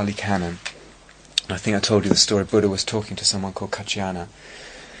from the Pali Canon. I think I told you the story. Buddha was talking to someone called Kaccayana,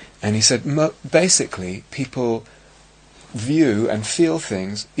 and he said, basically, people view and feel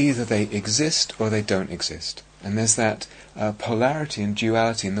things, either they exist or they don't exist. And there's that polarity and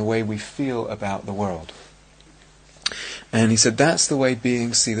duality in the way we feel about the world. And he said, that's the way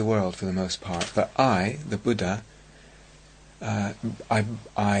beings see the world for the most part. But I, the Buddha, I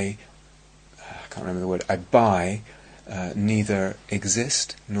can't remember the word, I buy neither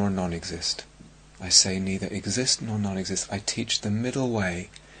exist nor non-exist. I say neither exist nor non-exist. I teach the middle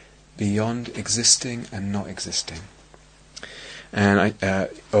way beyond existing and not existing. And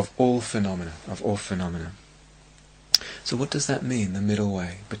of all phenomena. So what does that mean, the middle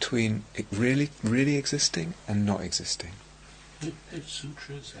way, between it really existing and not existing? Which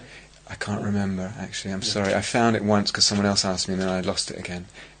sutra is that? I can't remember, actually. I'm sorry. I found it once because someone else asked me and then I lost it again.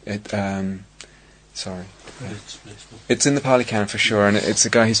 Sorry. Yeah. It's in the Pali Canon for sure, and it's a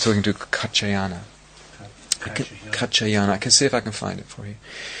guy he's talking to, Kaccayana. Kaccayana. I can see if I can find it for you.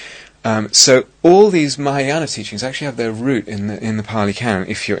 So all these Mahayana teachings actually have their root in the Pali Canon,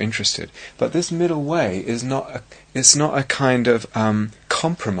 if you're interested. But this middle way is not a kind of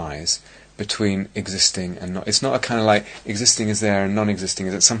compromise between existing and not. It's not a kind of like existing is there and non-existing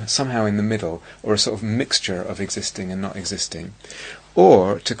is somehow in the middle, or a sort of mixture of existing and not existing.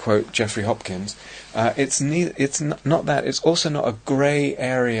 Or, to quote Geoffrey Hopkins, it's not that. It's also not a grey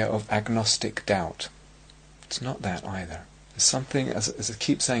area of agnostic doubt. It's not that either. It's something, as I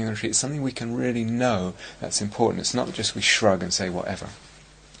keep saying in the retreat, it's something we can really know that's important. It's not just we shrug and say whatever.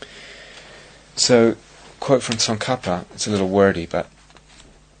 So, quote from Tsongkhapa, it's a little wordy, but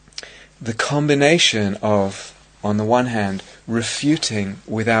the combination of, on the one hand, refuting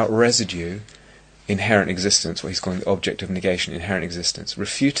without residue inherent existence, what he's calling the object of negation, inherent existence,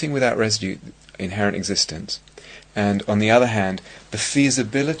 refuting without residue inherent existence, and on the other hand, the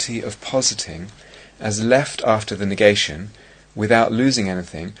feasibility of positing as left after the negation, without losing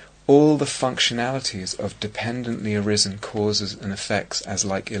anything, all the functionalities of dependently arisen causes and effects as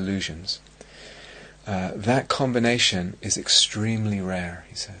like illusions. That combination is extremely rare,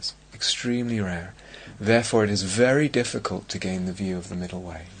 he says. Extremely rare. Therefore, it is very difficult to gain the view of the middle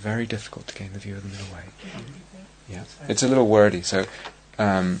way. Very difficult to gain the view of the middle way. Yeah, it's a little wordy. So,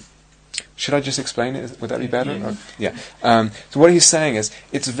 should I just explain it? Would that be better? Or, yeah. So what he's saying is,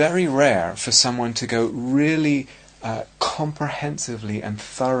 it's very rare for someone to go really comprehensively and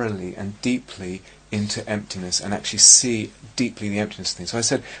thoroughly and deeply into emptiness and actually see deeply the emptiness thing. So I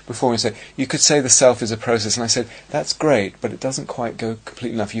said before, you could say the self is a process, and I said that's great, but it doesn't quite go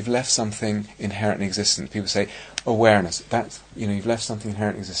completely enough. You've left something inherent in existence. People say awareness. That's you've left something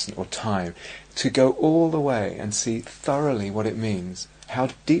inherent in existence, or time. To go all the way and see thoroughly what it means,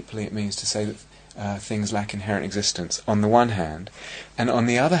 how deeply it means to say that things lack inherent existence on the one hand, and on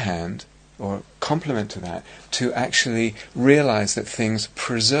the other hand, or complement to that, to actually realize that things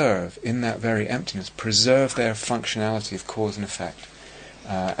preserve, in that very emptiness, preserve their functionality of cause and effect,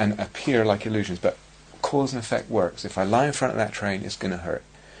 and appear like illusions. But cause and effect works. If I lie in front of that train, it's going to hurt.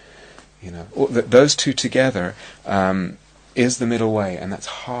 Those two together is the middle way, and that's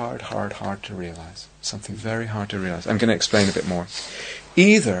hard to realize. Something very hard to realize. I'm going to explain a bit more.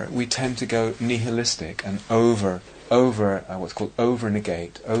 Either we tend to go nihilistic and over what's called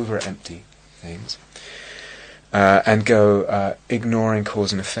over-negate, over-empty things, and go ignoring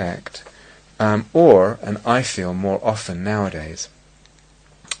cause and effect, or, and I feel more often nowadays,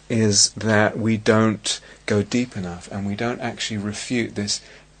 is that we don't go deep enough and we don't actually refute this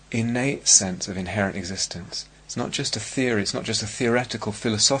innate sense of inherent existence. It's not just a theory, it's not just a theoretical,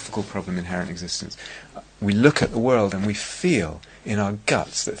 philosophical problem, inherent existence. We look at the world and we feel in our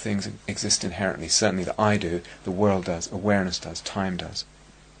guts that things exist inherently. Certainly that I do, the world does, awareness does, time does.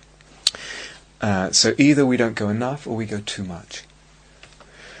 So either we don't go enough or we go too much.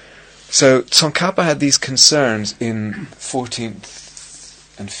 So Tsongkhapa had these concerns in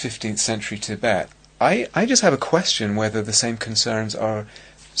 14th and 15th century Tibet. I just have a question whether the same concerns are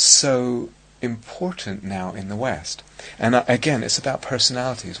so important now in the West. And again, it's about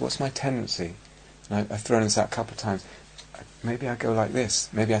personalities. What's my tendency? And I've thrown this out a couple of times. Maybe I go like this.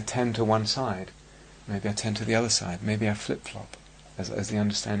 Maybe I tend to one side. Maybe I tend to the other side. Maybe I flip-flop as the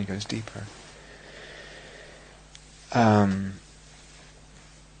understanding goes deeper.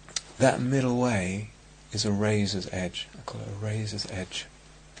 That middle way is a razor's edge. I call it a razor's edge.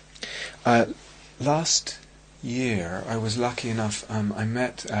 Last year, I was lucky enough, I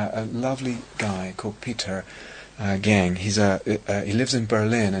met a lovely guy called Peter Gang. He lives in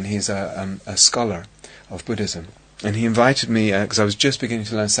Berlin, and he's a scholar of Buddhism. And he invited me, because I was just beginning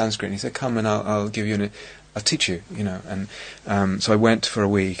to learn Sanskrit, and he said, come and I'll give you I'll teach you, And so I went for a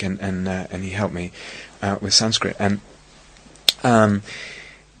week, and he helped me with Sanskrit. And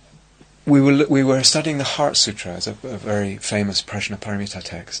we were studying the Heart Sutra. It's a very famous Prajnaparamita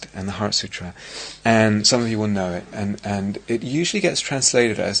text, and the Heart Sutra. And some of you will know it. And it usually gets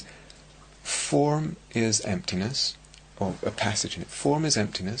translated as form is emptiness, or a passage in it. Form is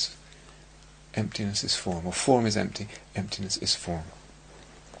emptiness, emptiness is form, or form is empty, emptiness is form.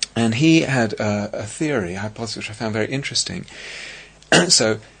 And he had a theory, a hypothesis, which I found very interesting.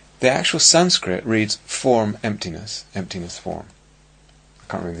 So the actual Sanskrit reads form, emptiness, emptiness, form. I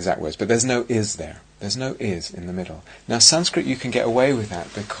can't remember the exact words, but there's no is there. There's no is in the middle. Now Sanskrit, you can get away with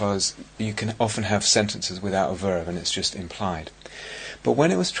that because you can often have sentences without a verb and it's just implied. But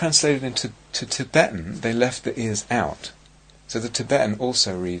when it was translated into Tibetan, they left the is out. So the Tibetan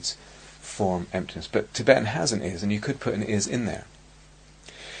also reads form, emptiness. But Tibetan has an is, and you could put an is in there.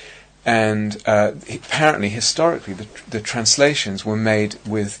 And apparently, historically, the translations were made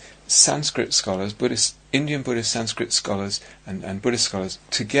with Sanskrit scholars, Indian Buddhist Sanskrit scholars and Buddhist scholars,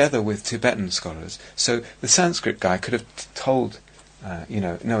 together with Tibetan scholars. So the Sanskrit guy could have told,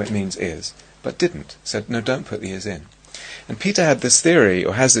 no, it means is, but didn't. Said, no, don't put the is in. And Peter has this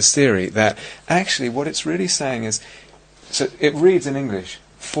theory that actually what it's really saying is, so it reads in English,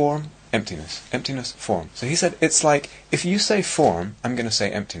 form, emptiness, emptiness, form. So he said, it's like, if you say form, I'm going to say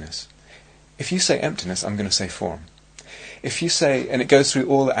emptiness. If you say emptiness, I'm going to say form. If you say, and it goes through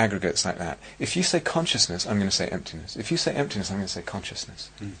all the aggregates like that, if you say consciousness, I'm going to say emptiness. If you say emptiness, I'm going to say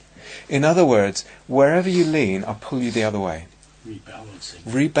consciousness. In other words, wherever you lean, I'll pull you the other way.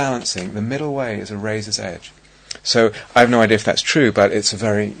 Rebalancing. The middle way is a razor's edge. So I have no idea if that's true, but it's a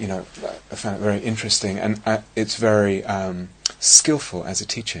very, I found it very interesting, and it's very skillful as a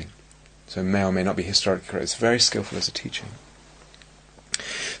teaching. So it may or may not be historically correct. It's very skillful as a teaching.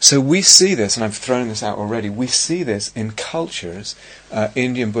 So we see this, and I've thrown this out already, we see this in cultures.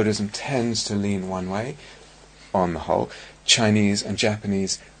 Indian Buddhism tends to lean one way, on the whole. Chinese and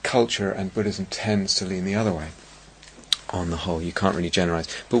Japanese culture and Buddhism tends to lean the other way, on the whole. You can't really generalize.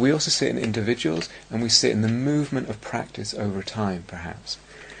 But we also see it in individuals, and we see it in the movement of practice over time, perhaps.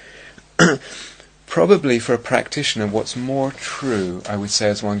 Probably for a practitioner, what's more true, I would say,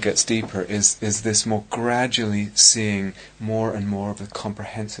 as one gets deeper, is this more gradually seeing more and more of the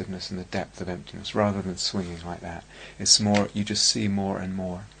comprehensiveness and the depth of emptiness, rather than swinging like that. It's more, you just see more and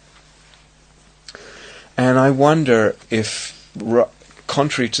more. And I wonder if,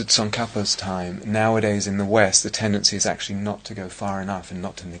 contrary to Tsongkhapa's time, nowadays in the West, the tendency is actually not to go far enough and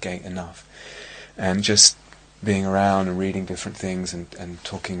not to negate enough. And just being around and reading different things and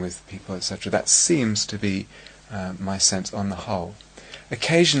talking with people, etc. That seems to be my sense on the whole.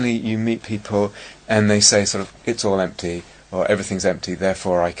 Occasionally you meet people and they say sort of, it's all empty, or everything's empty,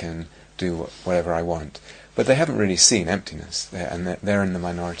 therefore I can do whatever I want. But they haven't really seen emptiness, they're in the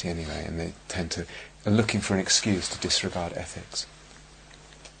minority anyway, and they tend to are looking for an excuse to disregard ethics.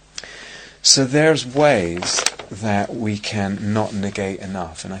 So there's ways that we can not negate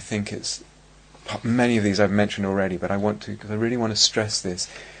enough, and I think it's many of these I've mentioned already, but I want to, because I really want to stress this,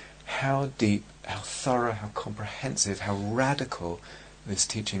 how deep, how thorough, how comprehensive, how radical this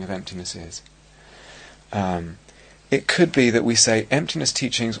teaching of emptiness is. It could be that we say emptiness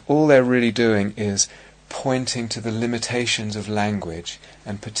teachings, all they're really doing is pointing to the limitations of language,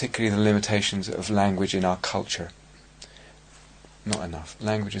 and particularly the limitations of language in our culture. Not enough.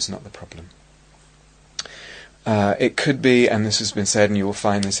 Language is not the problem. It could be, and this has been said, and you will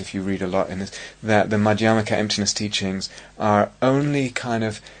find this if you read a lot in this, that the Madhyamaka emptiness teachings are only kind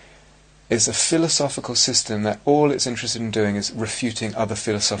of, it's a philosophical system that all it's interested in doing is refuting other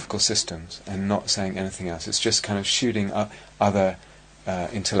philosophical systems and not saying anything else. It's just kind of shooting other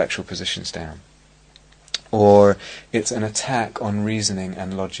intellectual positions down. Or it's an attack on reasoning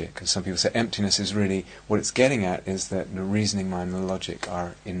and logic. And some people say emptiness is really, what it's getting at is that the reasoning mind and the logic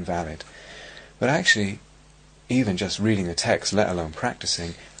are invalid. But actually, even just reading the text, let alone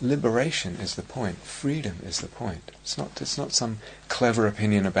practicing, liberation is the point. Freedom is the point. It's not some clever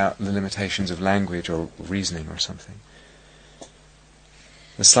opinion about the limitations of language or reasoning or something.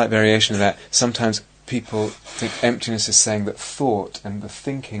 A slight variation of that, sometimes people think emptiness is saying that thought and the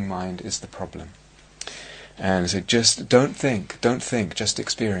thinking mind is the problem. And so just don't think, just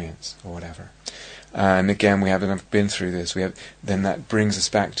experience, or whatever. And again, we haven't been through this. Then that brings us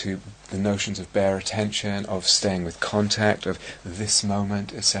back to the notions of bare attention, of staying with contact, of this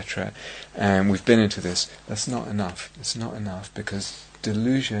moment, etc. And we've been into this. That's not enough. It's not enough because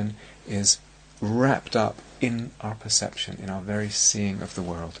delusion is wrapped up in our perception, in our very seeing of the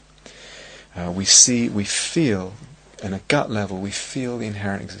world. We see, we feel, on a gut level, we feel the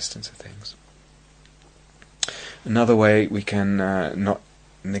inherent existence of things. Another way we can not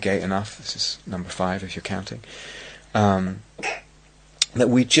negate enough, this is number 5 if you're counting, that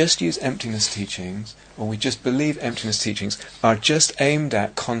we just use emptiness teachings, or we just believe emptiness teachings are just aimed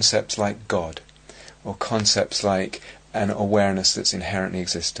at concepts like God, or concepts like an awareness that's inherently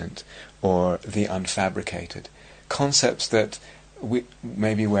existent, or the unfabricated. Concepts that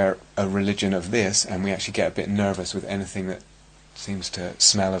maybe we're a religion of this, and we actually get a bit nervous with anything that seems to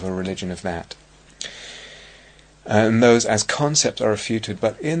smell of a religion of that. And those as concepts are refuted,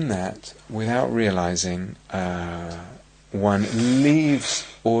 but in that, without realizing, one leaves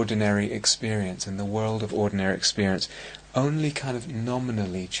ordinary experience and the world of ordinary experience only kind of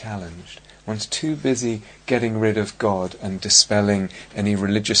nominally challenged. One's too busy getting rid of God and dispelling any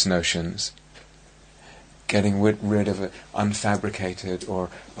religious notions, getting rid of unfabricated or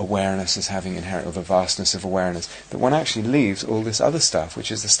awareness as having inherent, or the vastness of awareness, that one actually leaves all this other stuff,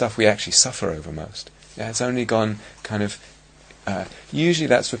 which is the stuff we actually suffer over most. Yeah, it's only gone kind of... usually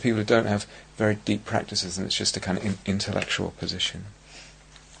that's for people who don't have very deep practices, and it's just a kind of intellectual position.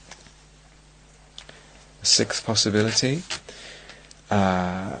 The 6th possibility,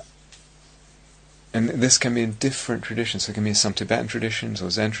 and this can be in different traditions. So it can be in some Tibetan traditions, or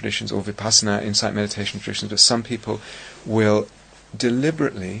Zen traditions, or Vipassana, insight meditation traditions, but some people will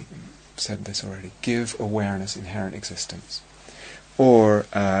deliberately, said this already, give awareness inherent existence. Or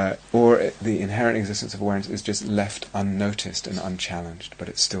the inherent existence of awareness is just left unnoticed and unchallenged, but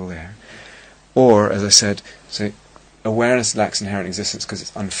it's still there. Or, as I said, so awareness lacks inherent existence because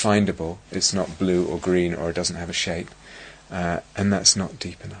it's unfindable, it's not blue or green, or it doesn't have a shape, and that's not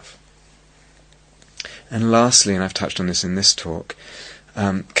deep enough. And lastly, and I've touched on this in this talk,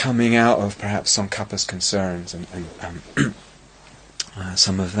 coming out of perhaps Tsongkhapa's concerns and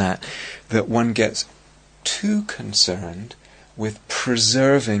some of that one gets too concerned with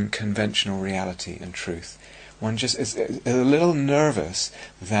preserving conventional reality and truth. One just is a little nervous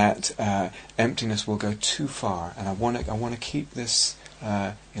that emptiness will go too far, and I want to keep this.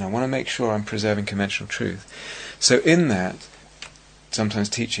 I want to make sure I'm preserving conventional truth. So in that, sometimes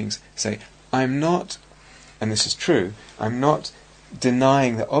teachings say, I'm not, and this is true, I'm not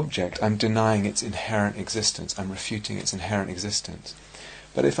denying the object, I'm denying its inherent existence, I'm refuting its inherent existence.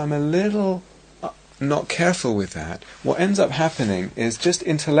 But if I'm a little not careful with that, what ends up happening is just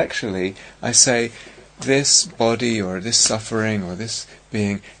intellectually I say, this body or this suffering or this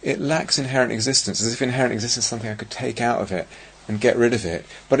being, it lacks inherent existence, as if inherent existence is something I could take out of it and get rid of it,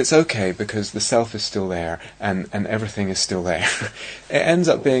 but it's okay because the self is still there and everything is still there. It ends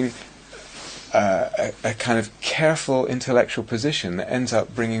up being a kind of careful intellectual position that ends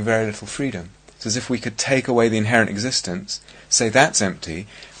up bringing very little freedom. It's as if we could take away the inherent existence, say that's empty,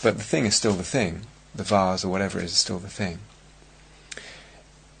 but the thing is still the thing. The vase or whatever it is still the thing.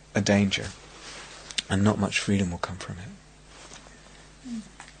 A danger. And not much freedom will come from it.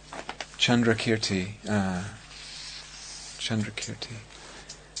 Chandrakirti.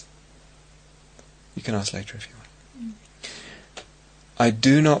 You can ask later if you want. I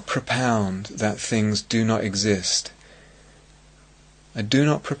do not propound that things do not exist. I do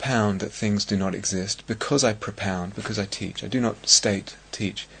not propound that things do not exist because I teach. I do not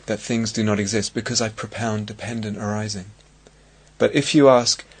teach that things do not exist because I propound dependent arising. But if you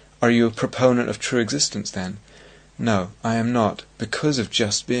ask, are you a proponent of true existence then? No, I am not, because of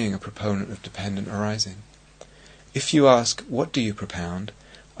just being a proponent of dependent arising. If you ask, what do you propound?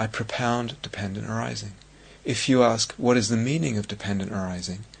 I propound dependent arising. If you ask, what is the meaning of dependent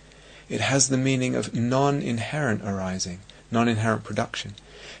arising? It has the meaning of non-inherent arising, non-inherent production.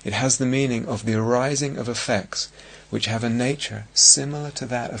 It has the meaning of the arising of effects which have a nature similar to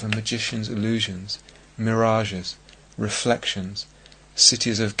that of a magician's illusions, mirages, reflections,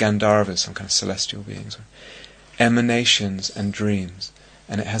 cities of Gandharvas, some kind of celestial beings, or emanations and dreams,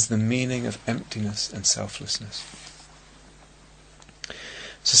 and it has the meaning of emptiness and selflessness.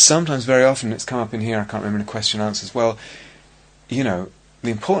 So sometimes, very often, it's come up in here, I can't remember the question answers, well, the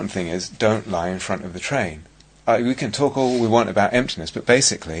important thing is don't lie in front of the train. We can talk all we want about emptiness, but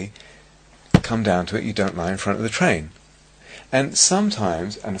basically, come down to it, you don't lie in front of the train. And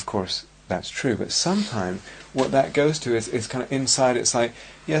sometimes, and of course that's true, but sometimes what that goes to is kind of inside, it's like,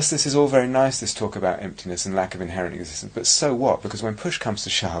 yes, this is all very nice, this talk about emptiness and lack of inherent existence, but so what? Because when push comes to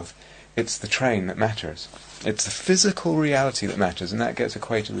shove, it's the train that matters. It's the physical reality that matters, and that gets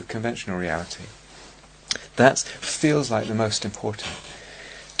equated with conventional reality. That feels like the most important.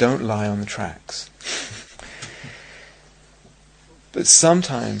 Don't lie on the tracks. But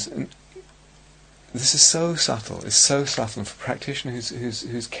sometimes, and this is so subtle, it's so subtle, and for a practitioner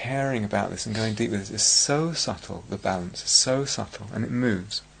who's caring about this and going deep with this, it's so subtle, the balance is so subtle, and it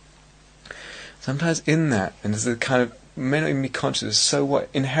moves. Sometimes in that, and there's a kind of, may not even be conscious, so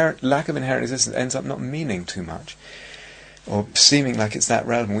what, lack of inherent existence ends up not meaning too much, or seeming like it's that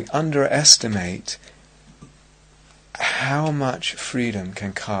relevant. We underestimate how much freedom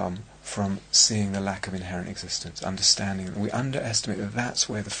can come from seeing the lack of inherent existence, understanding. We underestimate that that's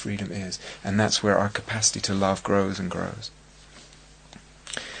where the freedom is, and that's where our capacity to love grows and grows.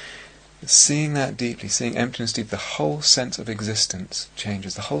 Seeing that deeply, seeing emptiness deep, the whole sense of existence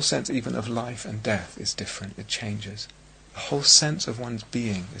changes. The whole sense even of life and death is different. It changes. The whole sense of one's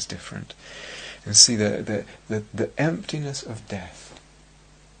being is different. And see the emptiness of death,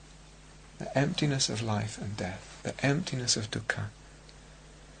 the emptiness of life and death, the emptiness of dukkha.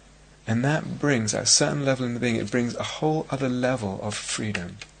 And that brings, at a certain level in the being, it brings a whole other level of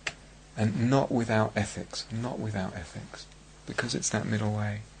freedom. And not without ethics, because it's that middle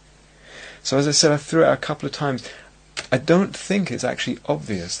way. So as I said, I threw it out a couple of times. I don't think it's actually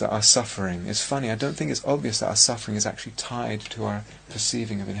obvious that our suffering is funny. I don't think it's obvious that our suffering is actually tied to our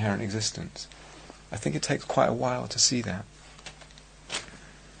perceiving of inherent existence. I think it takes quite a while to see that.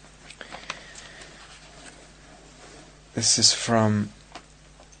 This is from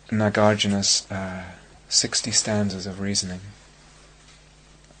Nagarjuna's 60 stanzas of reasoning.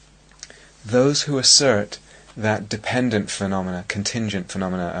 Those who assert that dependent phenomena, contingent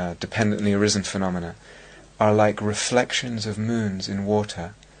phenomena, dependently arisen phenomena, are like reflections of moons in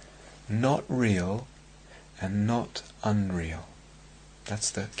water, not real and not unreal.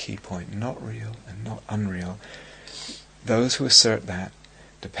 That's the key point. Not real and not unreal. Those who assert that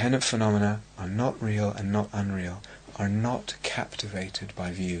dependent phenomena are not real and not unreal are not captivated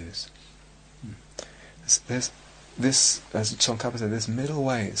by views. This, as Tsongkhapa said, this middle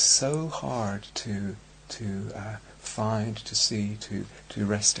way is so hard to find, to see, to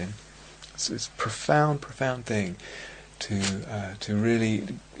rest in. So it's a profound thing to really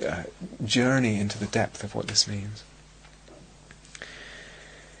journey into the depth of what this means.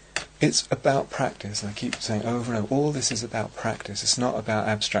 It's about practice, and I keep saying over and over, all this is about practice. It's not about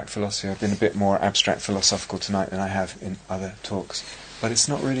abstract philosophy. I've been a bit more abstract philosophical tonight than I have in other talks. But it's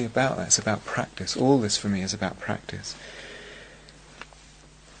not really about that, it's about practice. All this for me is about practice.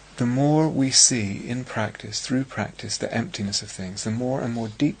 The more we see in practice, through practice, the emptiness of things, the more and more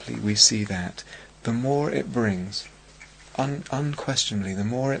deeply we see that, the more it brings, unquestionably, the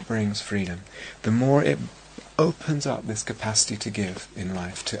more it brings freedom, the more it opens up this capacity to give in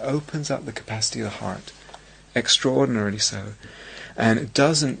life, to opens up the capacity of the heart, extraordinarily so. And it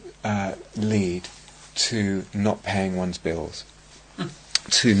doesn't lead to not paying one's bills,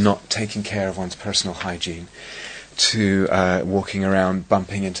 to not taking care of one's personal hygiene, to walking around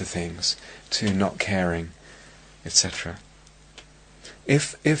bumping into things, to not caring, etc.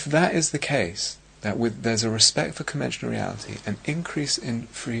 If that is the case, that there's a respect for conventional reality, an increase in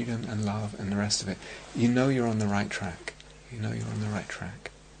freedom and love and the rest of it, you know you're on the right track.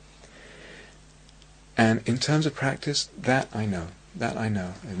 And in terms of practice, that I know.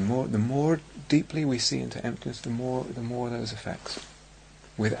 And the more deeply we see into emptiness, the more those effects.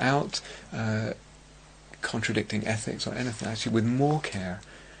 Without contradicting ethics or anything, actually with more care,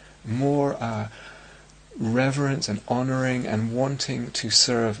 more reverence and honouring and wanting to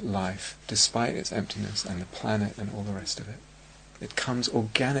serve life despite its emptiness and the planet and all the rest of it. It comes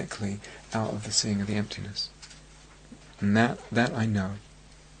organically out of the seeing of the emptiness. And that I know.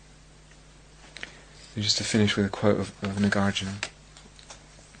 So just to finish with a quote of Nagarjuna.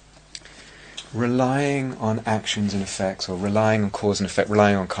 Relying on actions and effects, or relying on cause and effect,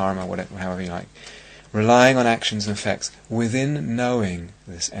 relying on karma, whatever, however you like, relying on actions and effects within knowing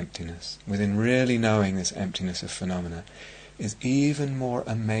this emptiness, within really knowing this emptiness of phenomena, is even more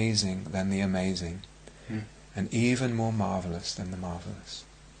amazing than the amazing, and even more marvellous than the marvellous.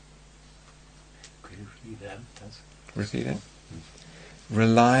 Could you repeat that? Repeat it.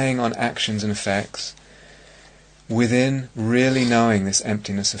 Relying on actions and effects within really knowing this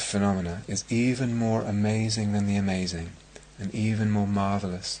emptiness of phenomena is even more amazing than the amazing, and even more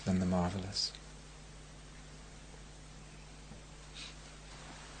marvellous than the marvellous.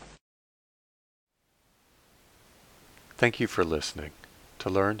 Thank you for listening. To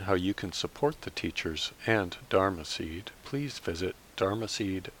learn how you can support the teachers and Dharma Seed, please visit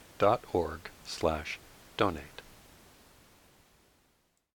dharmaseed.org/donate.